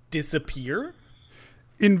disappear?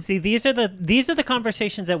 See, these are the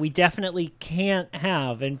conversations that we definitely can't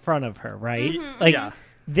have in front of her, right? Like, Yeah.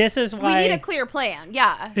 this is why We need a clear plan.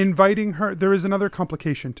 Yeah. Inviting her, there is another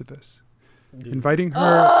complication to this. Inviting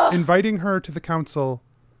her to the council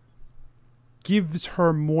gives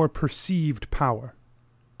her more perceived power.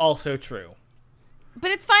 Also true.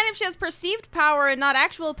 But it's fine if she has perceived power and not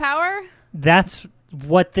actual power. that's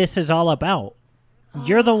what this is all about.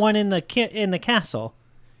 You're the one in the castle.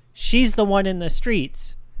 She's the one in the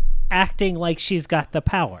streets, acting like she's got the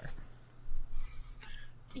power.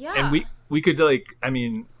 Yeah. And we could like. I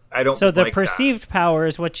mean, I don't. So the like perceived power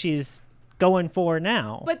is what she's going for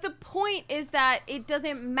now. But the point is that it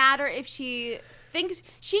doesn't matter if she thinks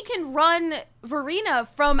she can run Verena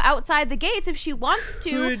from outside the gates if she wants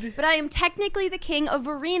to, but I am technically the king of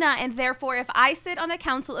Verena, and therefore if I sit on the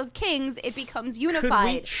Council of Kings, it becomes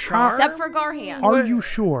unified. charm? Except for Garhan. Are you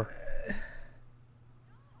sure?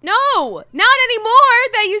 No, not anymore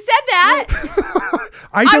that you said that.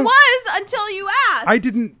 I don't, was until you asked. I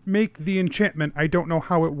didn't make the enchantment. I don't know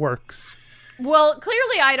how it works. Well,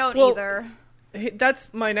 clearly I don't either. Hey,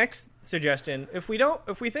 that's my next suggestion. If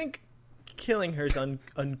we think killing her is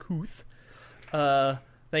uncouth,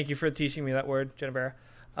 thank you for teaching me that word, Jennifer.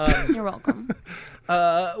 You're welcome.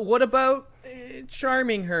 What about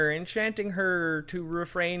charming her, enchanting her to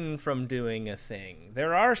refrain from doing a thing?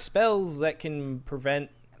 There are spells that can prevent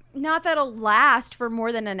Not that'll last for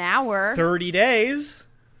more than an hour. 30 days.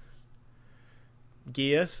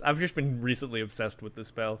 Gias, I've just been recently obsessed with this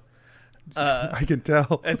spell. I can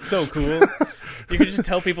tell. It's so cool. You can just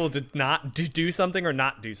tell people to not do something or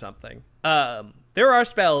not do something. There are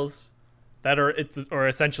spells that are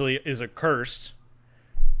essentially is a curse.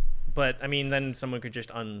 But I mean, then someone could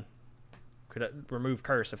just remove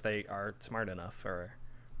curse if they are smart enough,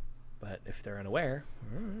 but if they're unaware,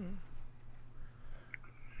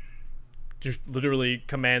 just literally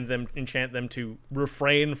enchant them to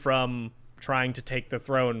refrain from trying to take the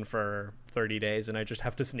throne for 30 days, and I just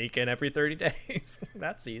have to sneak in every 30 days.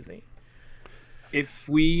 That's easy. If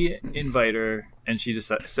we invite her and she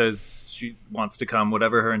just says she wants to come,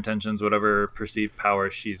 whatever her intentions, whatever perceived power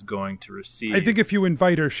she's going to receive. I think if you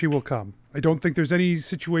invite her, she will come. I don't think there's any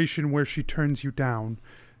situation where she turns you down.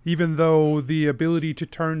 Even though the ability to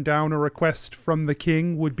turn down a request from the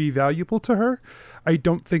king would be valuable to her, I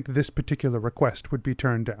don't think this particular request would be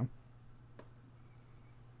turned down.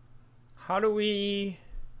 How do we...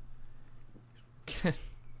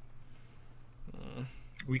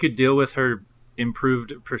 We could deal with her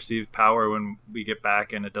improved perceived power when we get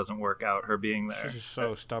back and it doesn't work out, her being there. She's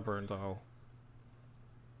so stubborn, though.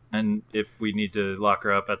 And if we need to lock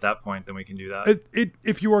her up at that point, then we can do that.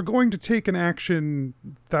 If you are going to take an action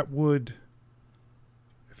that would...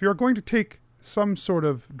 If you're going to take some sort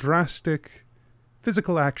of drastic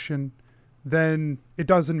physical action, then it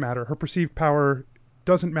doesn't matter. Her perceived power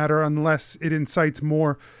doesn't matter unless it incites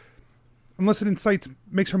more... Unless it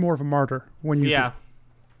makes her more of a martyr when you do.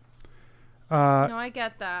 No, I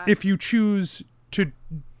get that. If you choose to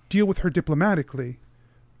deal with her diplomatically,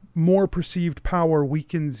 more perceived power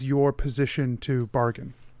weakens your position to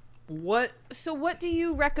bargain. So what do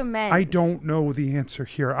you recommend? I don't know the answer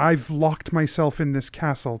here. I've locked myself in this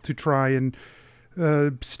castle to try and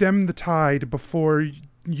stem the tide before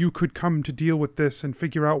you could come to deal with this and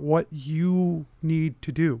figure out what you need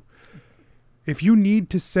to do. If you need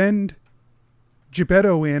to send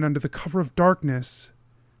Gebetto in under the cover of darkness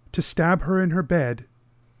to stab her in her bed,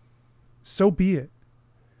 so be it.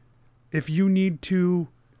 If you need to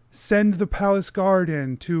send the palace guard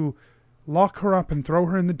in to lock her up and throw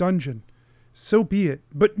her in the dungeon, so be it.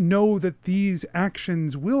 But know that these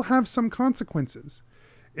actions will have some consequences.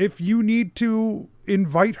 If you need to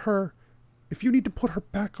invite her, if you need to put her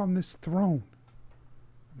back on this throne,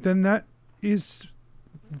 then that is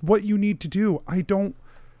what you need to do. I don't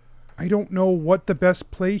know what the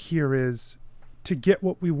best play here is to get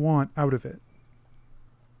what we want out of it.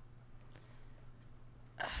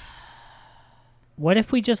 What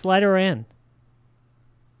if we just let her in?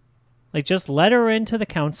 Like, just let her into the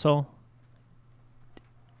council.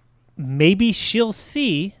 Maybe she'll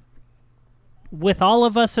see, with all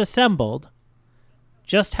of us assembled,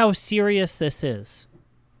 just how serious this is.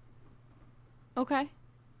 Okay.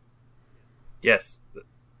 Yes.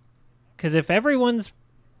 Because if everyone's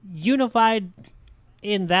unified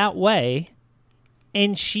in that way,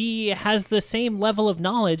 and she has the same level of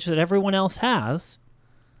knowledge that everyone else has...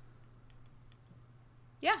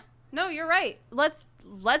 Yeah. No, you're right. Let's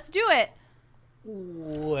do it.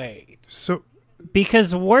 Wait. So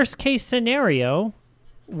Because worst case scenario,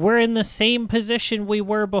 we're in the same position we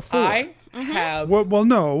were before. I have Well,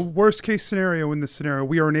 no. Worst case scenario in this scenario,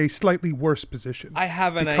 we are in a slightly worse position I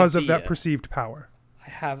have an because idea. of that perceived power. I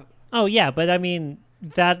have Oh yeah, but I mean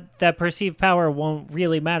that perceived power won't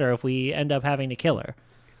really matter if we end up having to kill her.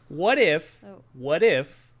 What if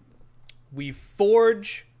we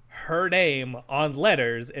forge her name on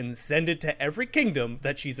letters and send it to every kingdom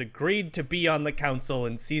that she's agreed to be on the council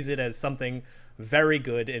and sees it as something very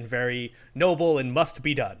good and very noble and must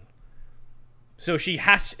be done. So she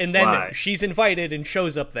has, and then Why? she's invited and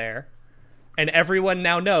shows up there, and everyone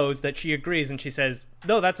now knows that she agrees, and she says,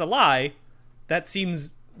 "No, that's a lie. That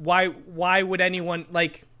seems why would anyone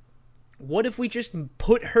like? What if we just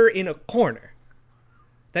put her in a corner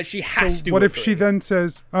that she has to? What if she agree? then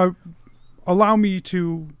says, allow me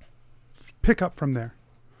to pick up from there?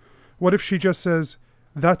 What if she just says,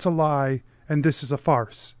 that's a lie and this is a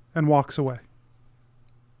farce, and walks away?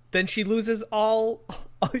 Then she loses all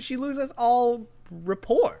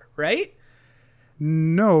rapport, right?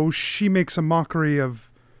 No, she makes a mockery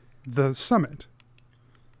of the summit.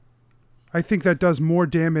 I think that does more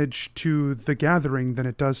damage to the gathering than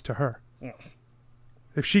it does to her.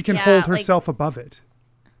 If she can Yeah, hold like- herself above it.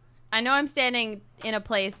 I know I'm standing in a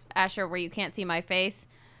place, Asher, where you can't see my face,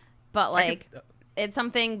 but like it's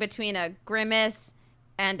something between a grimace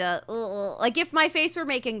and a like if my face were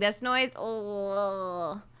making this noise,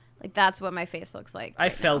 like that's what my face looks like. I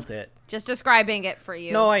right felt now. it. Just describing it for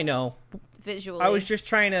you. No, I know. visually. I was just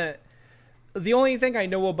trying to. The only thing I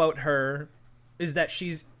know about her is that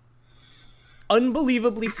she's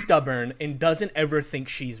unbelievably stubborn and doesn't ever think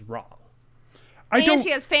she's wrong. and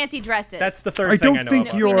she has fancy dresses. That's the third I thing don't I know think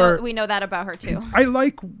about. you're- we know that about her too. I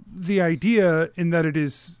like the idea in that it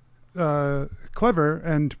is clever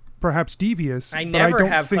and perhaps devious. I but never don't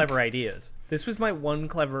have think- clever ideas. This was my one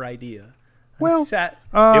clever idea. Well, Sat-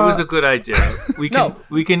 it was a good idea. We can No,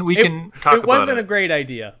 we can it, talk it about wasn't it. a great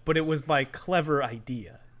idea, but it was my clever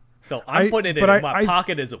idea. So I'm putting it but in my I-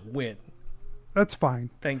 pocket as a win. That's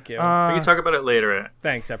fine. Thank you. we can talk about it later.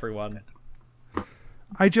 Thanks, everyone.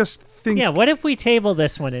 I just think Yeah, what if we table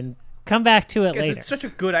this one and come back to it Because later? it's such a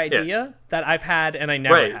good idea that I've had, and I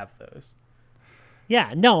never Right. have those.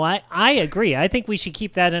 Yeah, no, I agree. I think we should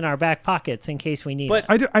keep that in our back pockets in case we need But-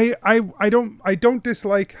 it. I don't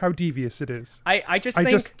dislike how devious it is. I just I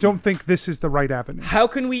think, just don't think this is the right avenue. how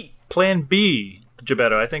can we... Plan B,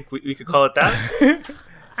 Gebetto. I think we could call it that.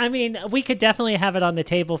 I mean, we could definitely have it on the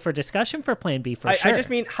table for discussion for Plan B for sure. I just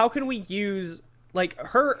mean, how can we use... Like,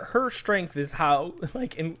 her strength is how,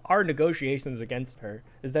 like, in our negotiations against her,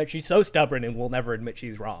 is that she's so stubborn and will never admit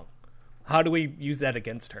she's wrong. How do we use that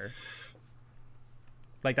against her?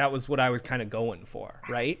 Like, that was what I was kind of going for,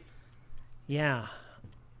 right? Yeah.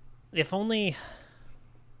 If only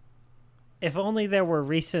there were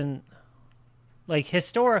recent, like,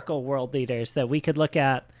 historical world leaders that we could look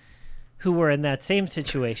at who were in that same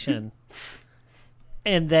situation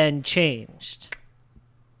and then changed.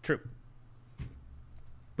 True.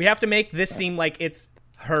 We have to make this seem like it's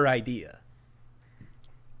her idea.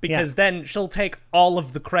 Because then she'll take all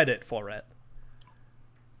of the credit for it.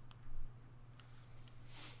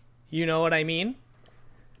 You know what I mean?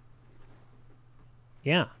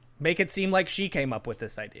 Yeah. Make it seem like she came up with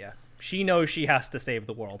this idea. She knows she has to save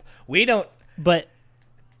the world. We don't... But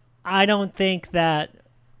I don't think that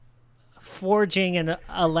forging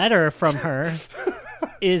a letter from her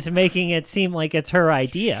is making it seem like it's her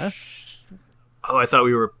idea. Oh, I thought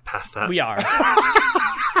we were past that. We are.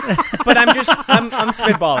 But I'm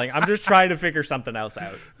spitballing. I'm just trying to figure something else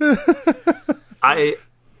out. I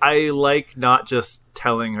like not just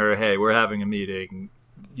telling her, "Hey, we're having a meeting.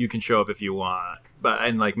 You can show up if you want,"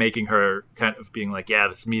 and like making her kind of being like, "Yeah,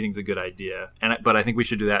 this meeting's a good idea." But I think we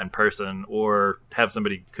should do that in person or have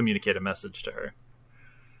somebody communicate a message to her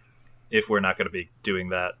if we're not going to be doing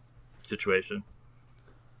that situation.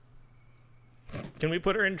 Can we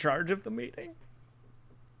put her in charge of the meeting?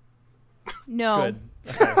 No. Good.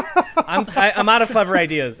 Okay. I'm out of clever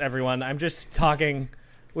ideas, everyone. I'm just talking,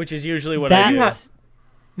 which is usually what I do. That's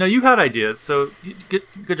No, you had ideas, so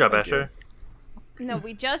good job, Asher. No,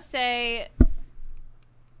 we just say,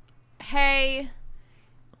 hey,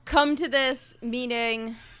 come to this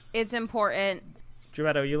meeting. It's important.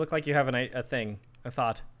 Giuetto, you look like you have a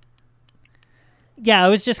thought. yeah, I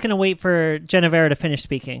was just going to wait for Genevera to finish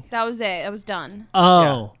speaking. That was it. That was done.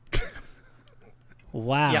 Oh.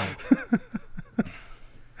 Wow. Yeah.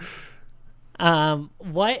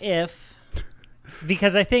 What if,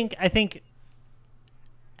 because I think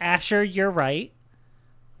Asher, you're right,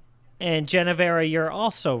 and Genevera, you're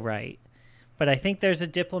also right, but I think there's a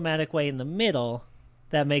diplomatic way in the middle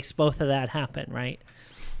that makes both of that happen, right?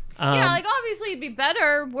 Yeah, like obviously it'd be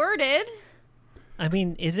better worded. I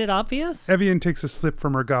mean, is it obvious? Evian takes a sip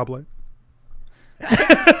from her goblet.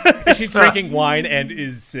 She's drinking wine and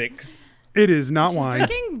is 6. It is not wine.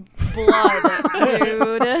 Drinking blood,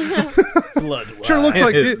 dude. Blood wine. Sure looks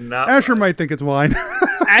like is it. not Asher might think it's wine.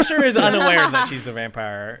 Asher is unaware that she's a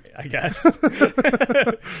vampire, I guess.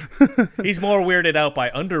 He's more weirded out by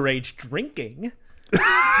underage drinking.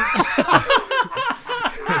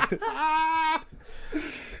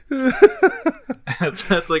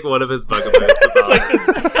 That's like one of his bugbears.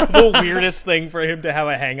 The weirdest thing for him to have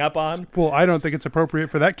a hang up on. Well, I don't think it's appropriate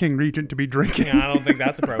for that King Regent to be drinking. I don't think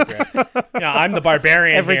that's appropriate. I'm the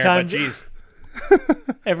barbarian Every here, time- but geez.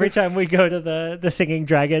 Every time we go to the singing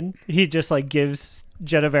dragon, he just like gives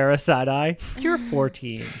Genevera side eye. You're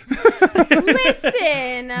 14.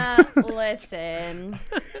 Listen.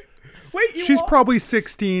 Wait, you She's probably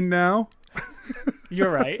 16 now.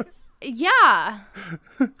 You're right. Yeah.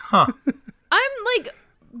 Huh. I'm like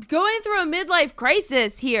going through a midlife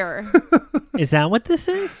crisis here. Is that what this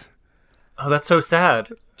is? Oh, that's so sad.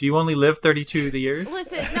 Do you only live 32 of the years?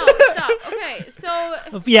 Listen, no, stop. Okay, so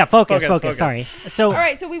Yeah, focus. Focus. Sorry. So all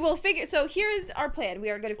right, so we will figure. So here's our plan. We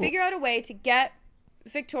are going to figure out a way to get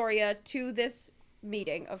Victoria to this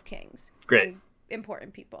meeting of kings. Great. And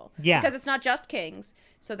important people. Yeah. Because it's not just kings.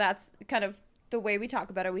 So that's kind of the way we talk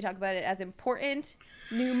about it. We talk about it as important,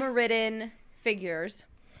 numeridden figures.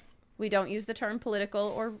 We don't use the term political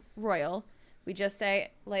or royal. We just say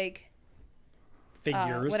like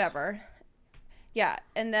figures. whatever. Yeah,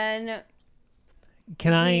 and then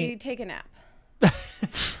can we I take a nap.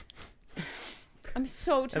 I'm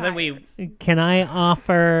so tired. And then we can I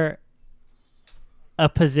offer a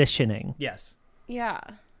positioning? yes. Yeah.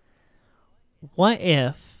 What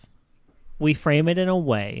if we frame it in a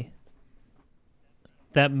way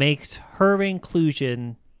that makes her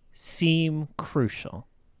inclusion seem crucial?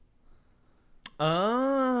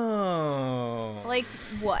 Oh. Like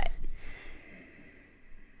what?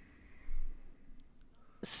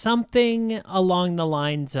 Something along the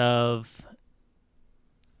lines of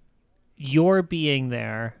your being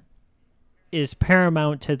there is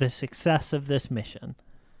paramount to the success of this mission.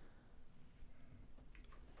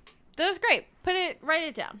 That was great. Write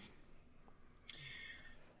it down.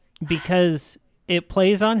 Because it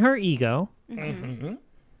plays on her ego. Mm-hmm.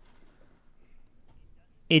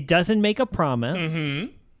 It doesn't make a promise.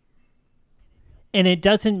 Mm-hmm. And it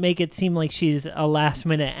doesn't make it seem like she's a last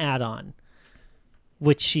minute add-on,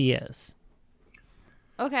 which she is.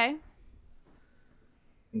 Okay.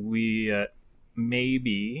 We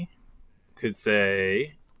maybe could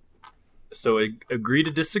say, so agree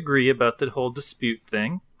to disagree about the whole dispute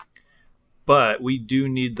thing, but we do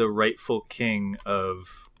need the rightful king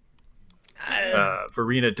of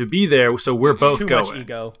Verena to be there, so we're both Too going. much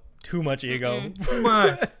ego. Too much ego.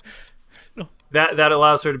 That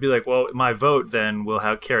allows her to be like, well, my vote then will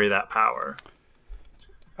carry that power.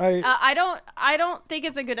 I don't think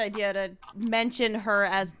it's a good idea to mention her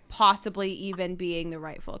as possibly even being the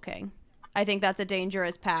rightful king. I think that's a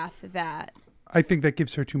dangerous path that I think that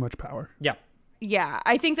gives her too much power. Yeah. yeah,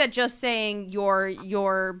 I think that just saying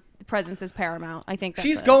your presence is paramount. I think that's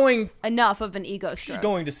She's going enough of an ego she's stroke.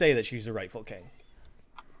 going to say that she's the rightful king.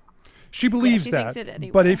 She believes she that. thinks it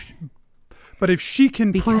anyway. But if she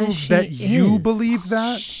can Because prove she that you is. believe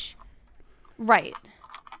that, Right.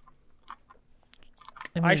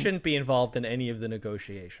 I shouldn't be involved in any of the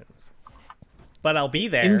negotiations. But I'll be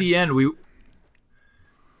there. In the end,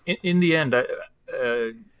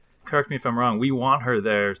 correct me if I'm wrong, we want her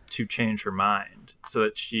there to change her mind so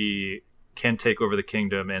that she can take over the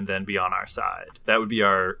kingdom and then be on our side. That would be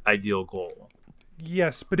our ideal goal.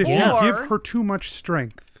 yes, but if Yeah. you give her too much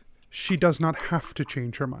strength, she does not have to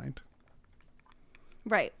change her mind.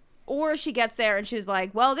 Right. Or she gets there and she's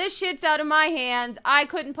like, well, this shit's out of my hands. I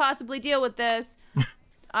couldn't possibly deal with this.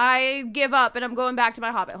 I give up and I'm going back to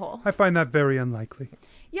my hobbit hole. I find that very unlikely.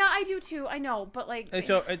 Yeah, I do too. I know, but like,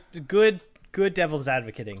 So good devil's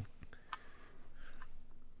advocating.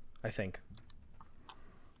 I think.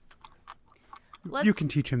 let's, You can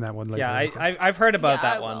teach him that one later. Yeah, I've heard about Yeah,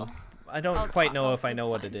 that I one. will. I don't I'll quite talk- know I'll- if I know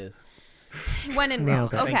it's what fine. it is. when in Rome.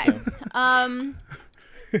 Nailed it. Okay.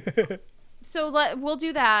 Thank So we'll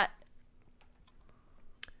do that.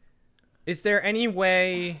 Is there any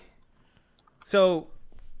way? So,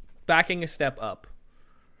 backing a step up,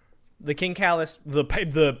 the King Callus, the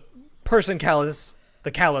person Callus,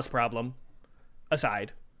 the Callus problem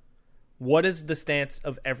aside, what is the stance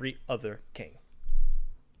of every other king?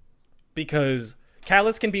 Because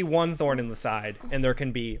Callus can be one thorn in the side, and there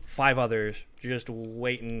can be 5 others just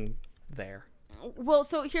waiting there. Well,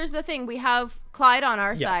 so here's the thing. We have Clyde on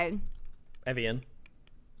our Yeah. side. Evian.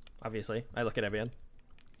 obviously. I look at Evian.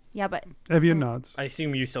 Yeah, but Evian nods. I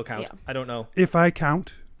assume you still count. Yeah. I don't know. If I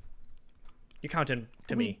count, You counted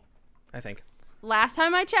to me, I think. last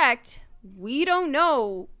time I checked, we don't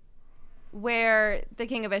know where the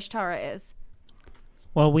King of Ishtara is.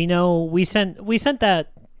 Well, we know we sent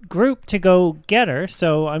that group to go get her,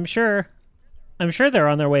 so I'm sure they're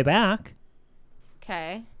on their way back.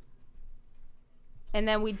 Okay. And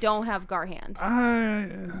then we don't have Garhand.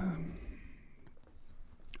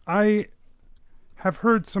 I have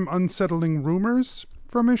heard some unsettling rumors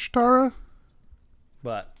from Ishtara.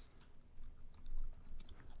 But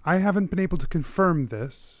I haven't been able to confirm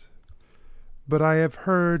this, but I have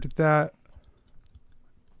heard that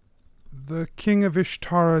the King of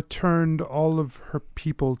Ishtara turned all of her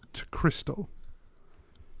people to crystal.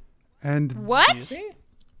 And What? excuse me?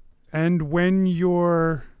 And when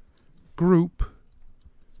your group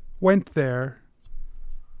went there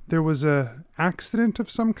was a accident of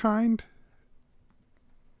some kind.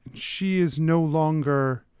 She is no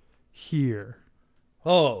longer here.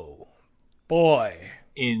 Oh, boy.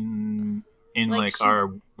 In Like she's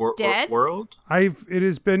our dead? world. It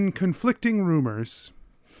has been conflicting rumors.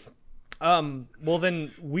 Well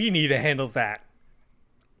then we need to handle that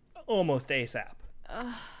almost ASAP.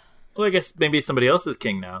 Well, I guess maybe somebody else is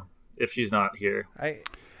king now if she's not here.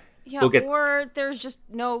 Yeah, We'll get- or there's just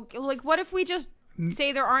no... Like, what if we just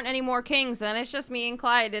say there aren't any more kings? Then it's just me and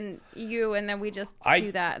Clyde and you, and then we just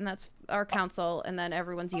do that, and that's our council, and then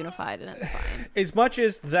everyone's unified, and it's fine. As much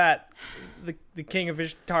as that, the King of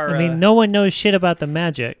Ishtara... I mean, no one knows shit about the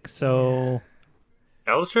magic, so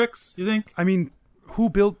Bellatrix, you think? I mean, who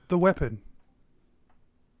built the weapon?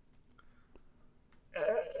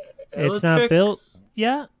 it's not Bellatrix? built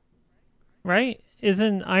yet, right?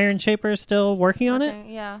 Isn't Iron Shaper still working on it?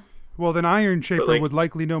 Okay, yeah. Well, then Iron Shaper like- would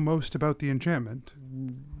likely know most about the enchantment.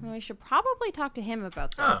 We should probably talk to him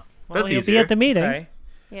about this. Ah, Well, that's he'll easier. be at the meeting. Okay.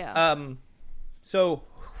 Yeah. So,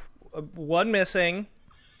 one missing,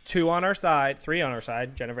 2 on our side, 3 on our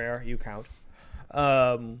side. Genevieve, you count.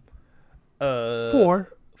 4.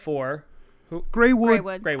 4. Greywood.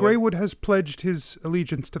 Greywood. Greywood has pledged his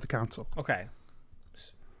allegiance to the council. Okay.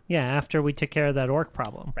 Yeah, after we took care of that orc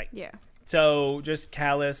problem. Yeah. So, just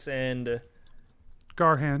Callus and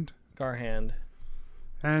Garhand Garhand.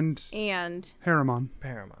 and And Harriman.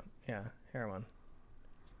 Paramount. Yeah, Harriman.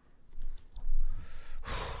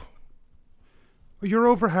 You're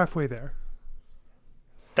over halfway there,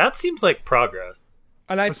 That seems like progress.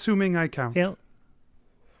 And I assuming I count. Feel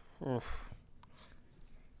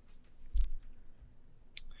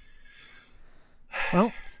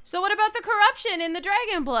well, so what about the corruption in the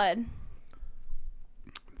dragon blood?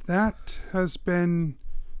 That has been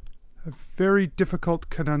a very difficult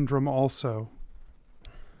conundrum also.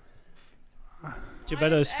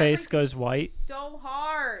 Gebetto's face goes white. So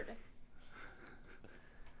hard.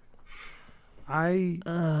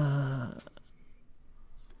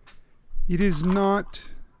 It is not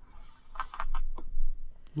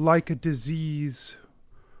like a disease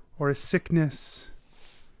or a sickness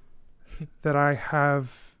that I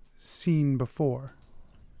have seen before.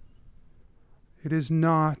 It is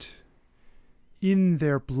not in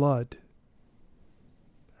their blood,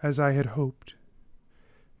 as I had hoped.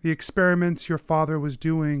 The experiments your father was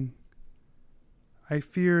doing, I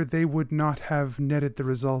fear they would not have netted the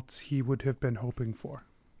results he would have been hoping for.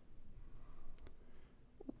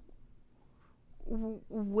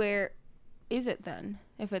 Where is it then,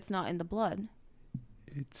 if it's not in the blood?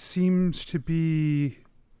 It seems to be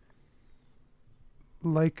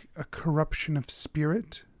like a corruption of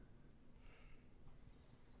spirit.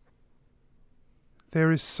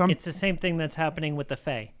 There is some... It's the same thing that's happening with the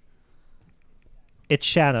Fae. It's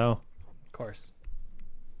shadow, of course.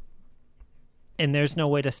 and there's no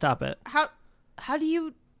way to stop it. How do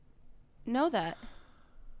you know that?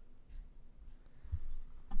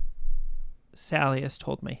 Sally has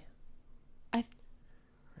told me.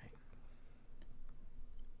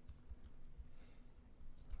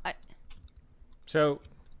 So,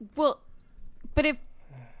 Well, but if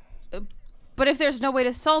there's no way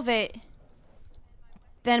to solve it,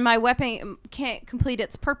 then my weapon can't complete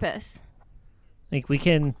its purpose. Like, we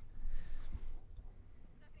can...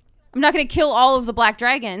 I'm not going to kill all of the black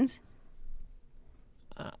dragons.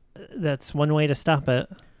 That's one way to stop it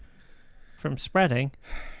from spreading.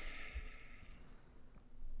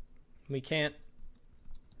 we can't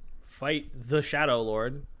fight the Shadow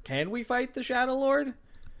Lord. Can we fight the Shadow Lord?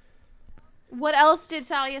 What else did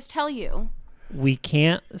Salius tell you? We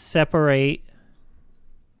can't separate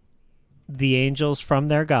the angels from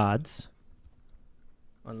their gods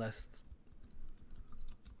Unless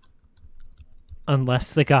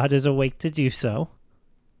unless the god is awake to do so.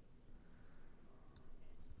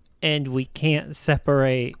 And we can't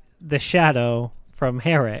separate the shadow from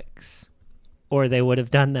Herrick's, or they would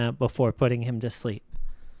have done that before putting him to sleep.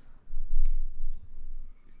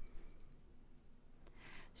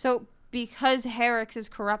 So because Herrick's is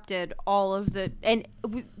corrupted, all of the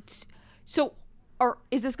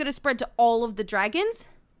is this going to spread to all of the dragons?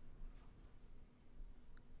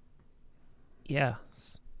 Yeah.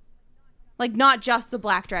 Like not just the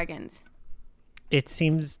black dragons. It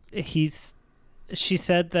seems she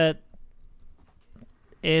said that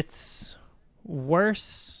it's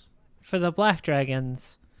worse for the black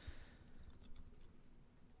dragons,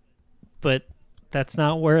 but that's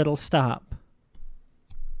not where it'll stop.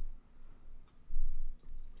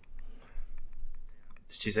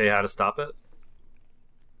 Did she say how to stop it?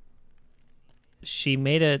 She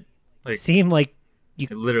made it Like, seem like you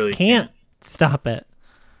it literally can't stop it.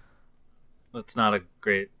 That's not a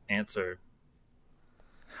great answer.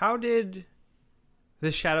 How did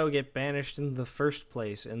the shadow get banished in the first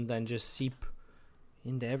place and then just seep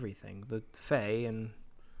into everything? The Fae and...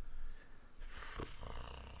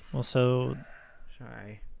 Well, so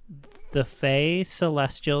Sorry. the Fae,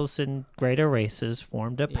 Celestials, and Greater Races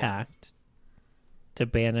formed a pact to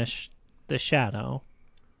banish the shadow.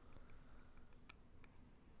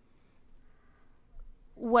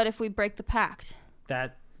 What if we break the pact?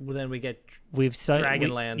 That... Well, then we get... We've saw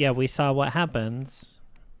Dragonland. we saw what happens.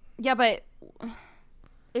 Yeah, but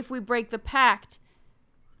if we break the pact,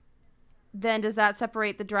 then does that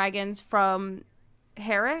separate the dragons from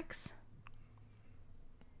Herrick's?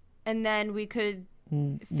 And then we could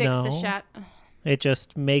fix the No. It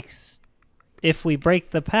just makes... If we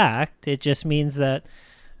break the pact, it just means that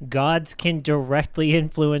gods can directly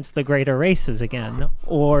influence the Greater Races again,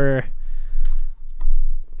 or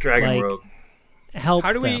Dragon Like- Rogue. help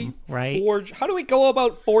How do we them, right? forge? How do we go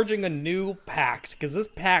about forging a new pact? Because this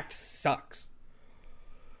pact sucks.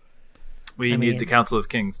 We I need mean- the Council of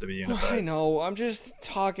Kings to be I unified. know. I'm just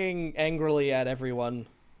talking angrily at everyone.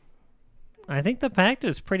 I think the pact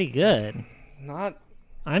is pretty good. Not...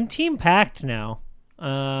 I'm Team Pact now.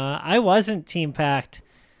 I wasn't Team Pact,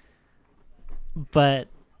 but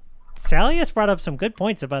Sally has brought up some good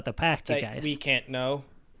points about the pact, you that guys. we can't know.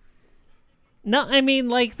 No, I mean,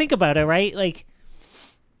 like, think about it, right? Like,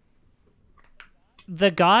 the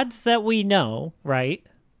gods that we know, right?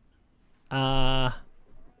 Iora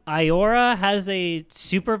has a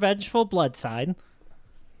super vengeful blood side,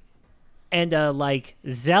 and a, like,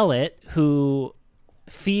 zealot who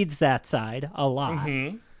feeds that side a lot.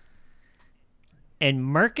 Mm-hmm. And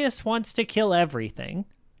Mercus wants to kill everything,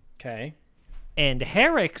 Okay. and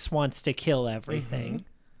Herrick's wants to kill everything.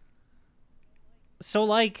 So,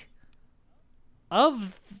 like,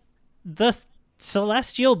 of the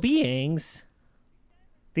celestial beings,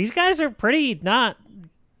 these guys are pretty not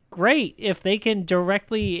great if they can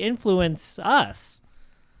directly influence us.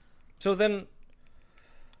 So then...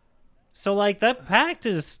 So, like, that pact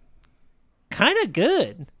is kind of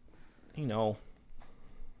good. You know...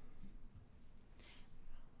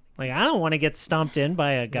 Like, I don't want to get stomped in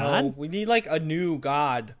by a god. No, we need, like, a new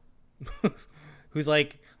god. Who's,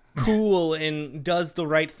 like, cool and does the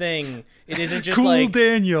right thing. It isn't just, Cool like...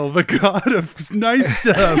 Daniel, the god of nice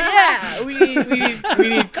stuff. Yeah, we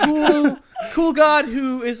need cool god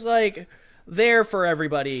who is like there for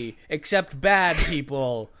everybody except bad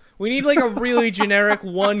people. We need like a really generic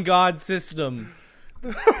one god system.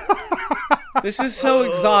 This is so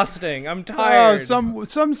exhausting. I'm Oh, tired.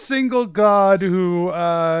 some single god who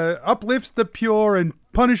uplifts the pure and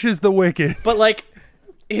punishes the wicked. But like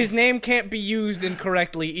his name can't be used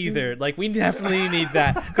incorrectly either. Like we definitely need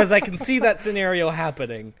that because I can see that scenario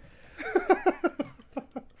happening.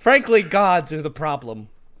 Frankly, gods are the problem.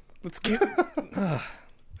 Let's get I'm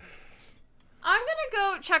gonna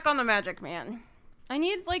go check on the magic man. I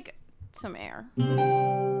need like some air.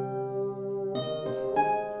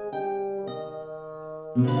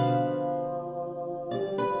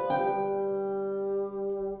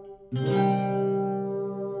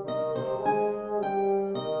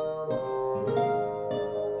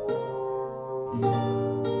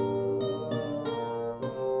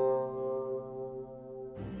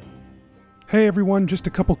 Hey everyone, just a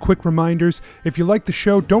couple quick reminders. If you like the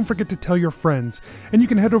show, don't forget to tell your friends. And you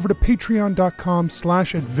can head over to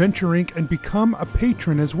patreon.com/adventureinc and become a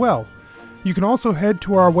patron as well. You can also head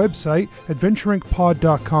to our website,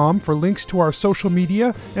 adventureincpod.com, for links to our social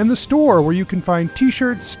media and the store where you can find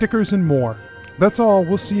t-shirts, stickers, and more. That's all.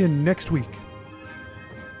 We'll see you next week.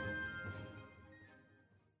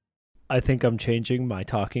 I think I'm changing my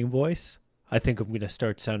talking voice. I think I'm going to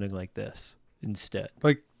start sounding like this instead.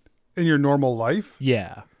 Like, in your normal life?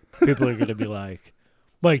 Yeah. People are going to be like,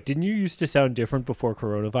 Mike, didn't you used to sound different before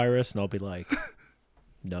coronavirus? And I'll be like,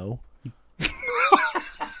 no.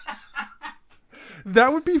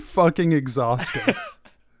 That would be fucking exhausting.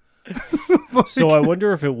 So I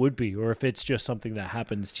wonder if it would be, or if it's just something that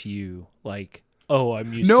happens to you. Like, oh,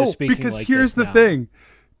 I'm used to No, speaking because like here's this the now. thing.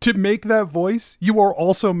 To make that voice, you are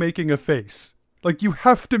also making a face. Like, you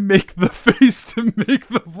have to make the face to make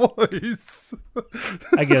the voice.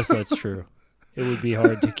 I guess that's true. It would be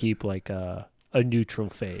hard to keep like a neutral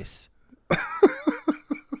face.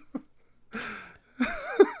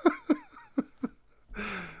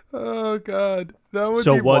 Oh, God. That would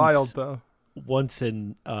So be wild, though. Once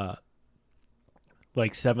in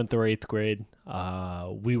like 7th or 8th grade,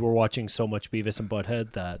 we were watching so much Beavis and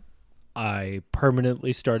Butthead that I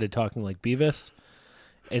permanently started talking like Beavis,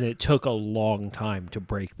 and it took a long time to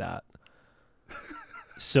break that.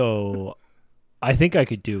 So I think I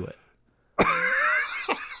could do it.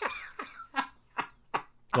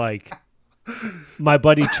 Like, my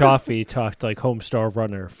buddy Chaffee talked like Homestar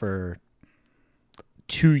Runner for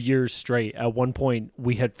 2 years straight. At one point,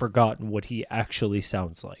 we had forgotten what he actually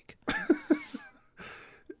sounds like.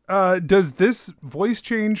 Does this voice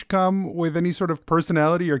change come with any sort of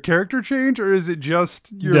personality or character change, or is it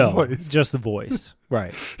just your voice? Just the voice.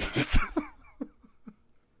 Right.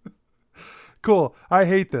 Cool. I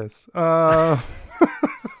hate this. Why?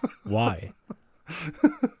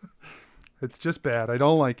 It's just bad. I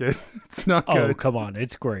don't like it. It's not Oh, good. come on.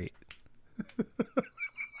 It's great.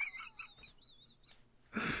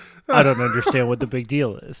 I don't understand what the big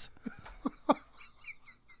deal is.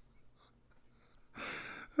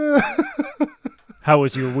 How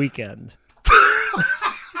was your weekend?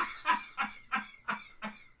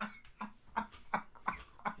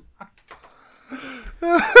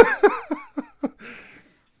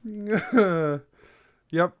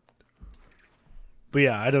 Yep. But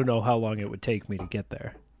yeah, I don't know how long it would take me to get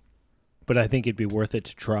there. But I think it'd be worth it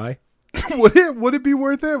to try. Would it be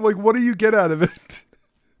worth it? Like, what do you get out of it?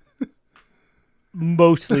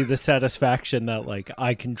 Mostly the satisfaction that like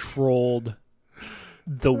I controlled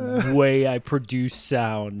the way I produce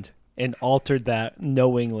sound and altered that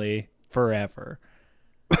knowingly forever.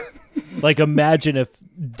 Like, imagine if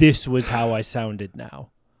this was how I sounded now.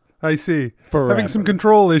 I see. Forever. Having some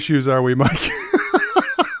control issues, are we, Mike?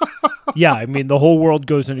 Yeah, I mean, the whole world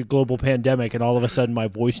goes into global pandemic and all of a sudden my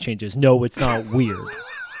voice changes. No, it's not weird.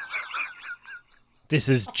 This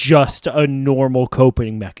is just a normal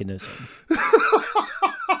coping mechanism.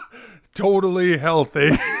 Totally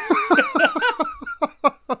healthy.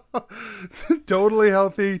 Totally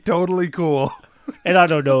healthy, totally cool. And I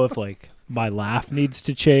don't know if, like, my laugh needs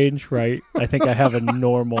to change, right? I think I have a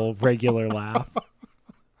normal, regular laugh.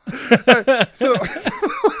 So,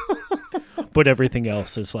 But everything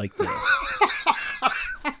else is like this.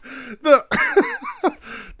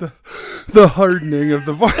 the hardening of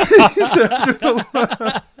the voice after the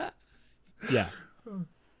laugh. Yeah.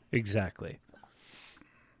 Exactly.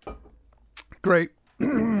 Great.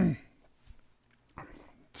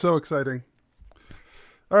 So exciting.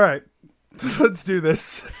 All right. Let's do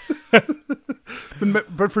this.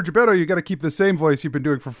 But for Gebetto, you got to keep the same voice you've been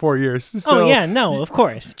doing for 4 years. So, Oh, yeah, no, of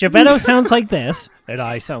course. Gebetto sounds like this, and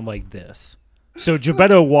I sound like this. So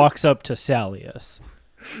Gebetto walks up to Salius,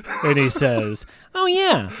 and he says, "Oh,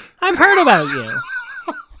 yeah, I've heard about you."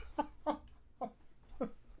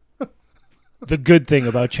 The good thing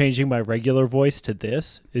about changing my regular voice to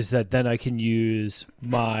this is that then I can use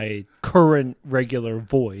my current regular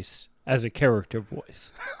voice as a character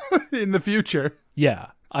voice. in the future.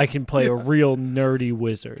 Yeah, I can play a real nerdy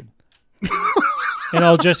wizard. And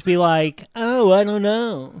I'll just be like, "Oh, I don't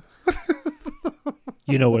know."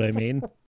 You know what I mean?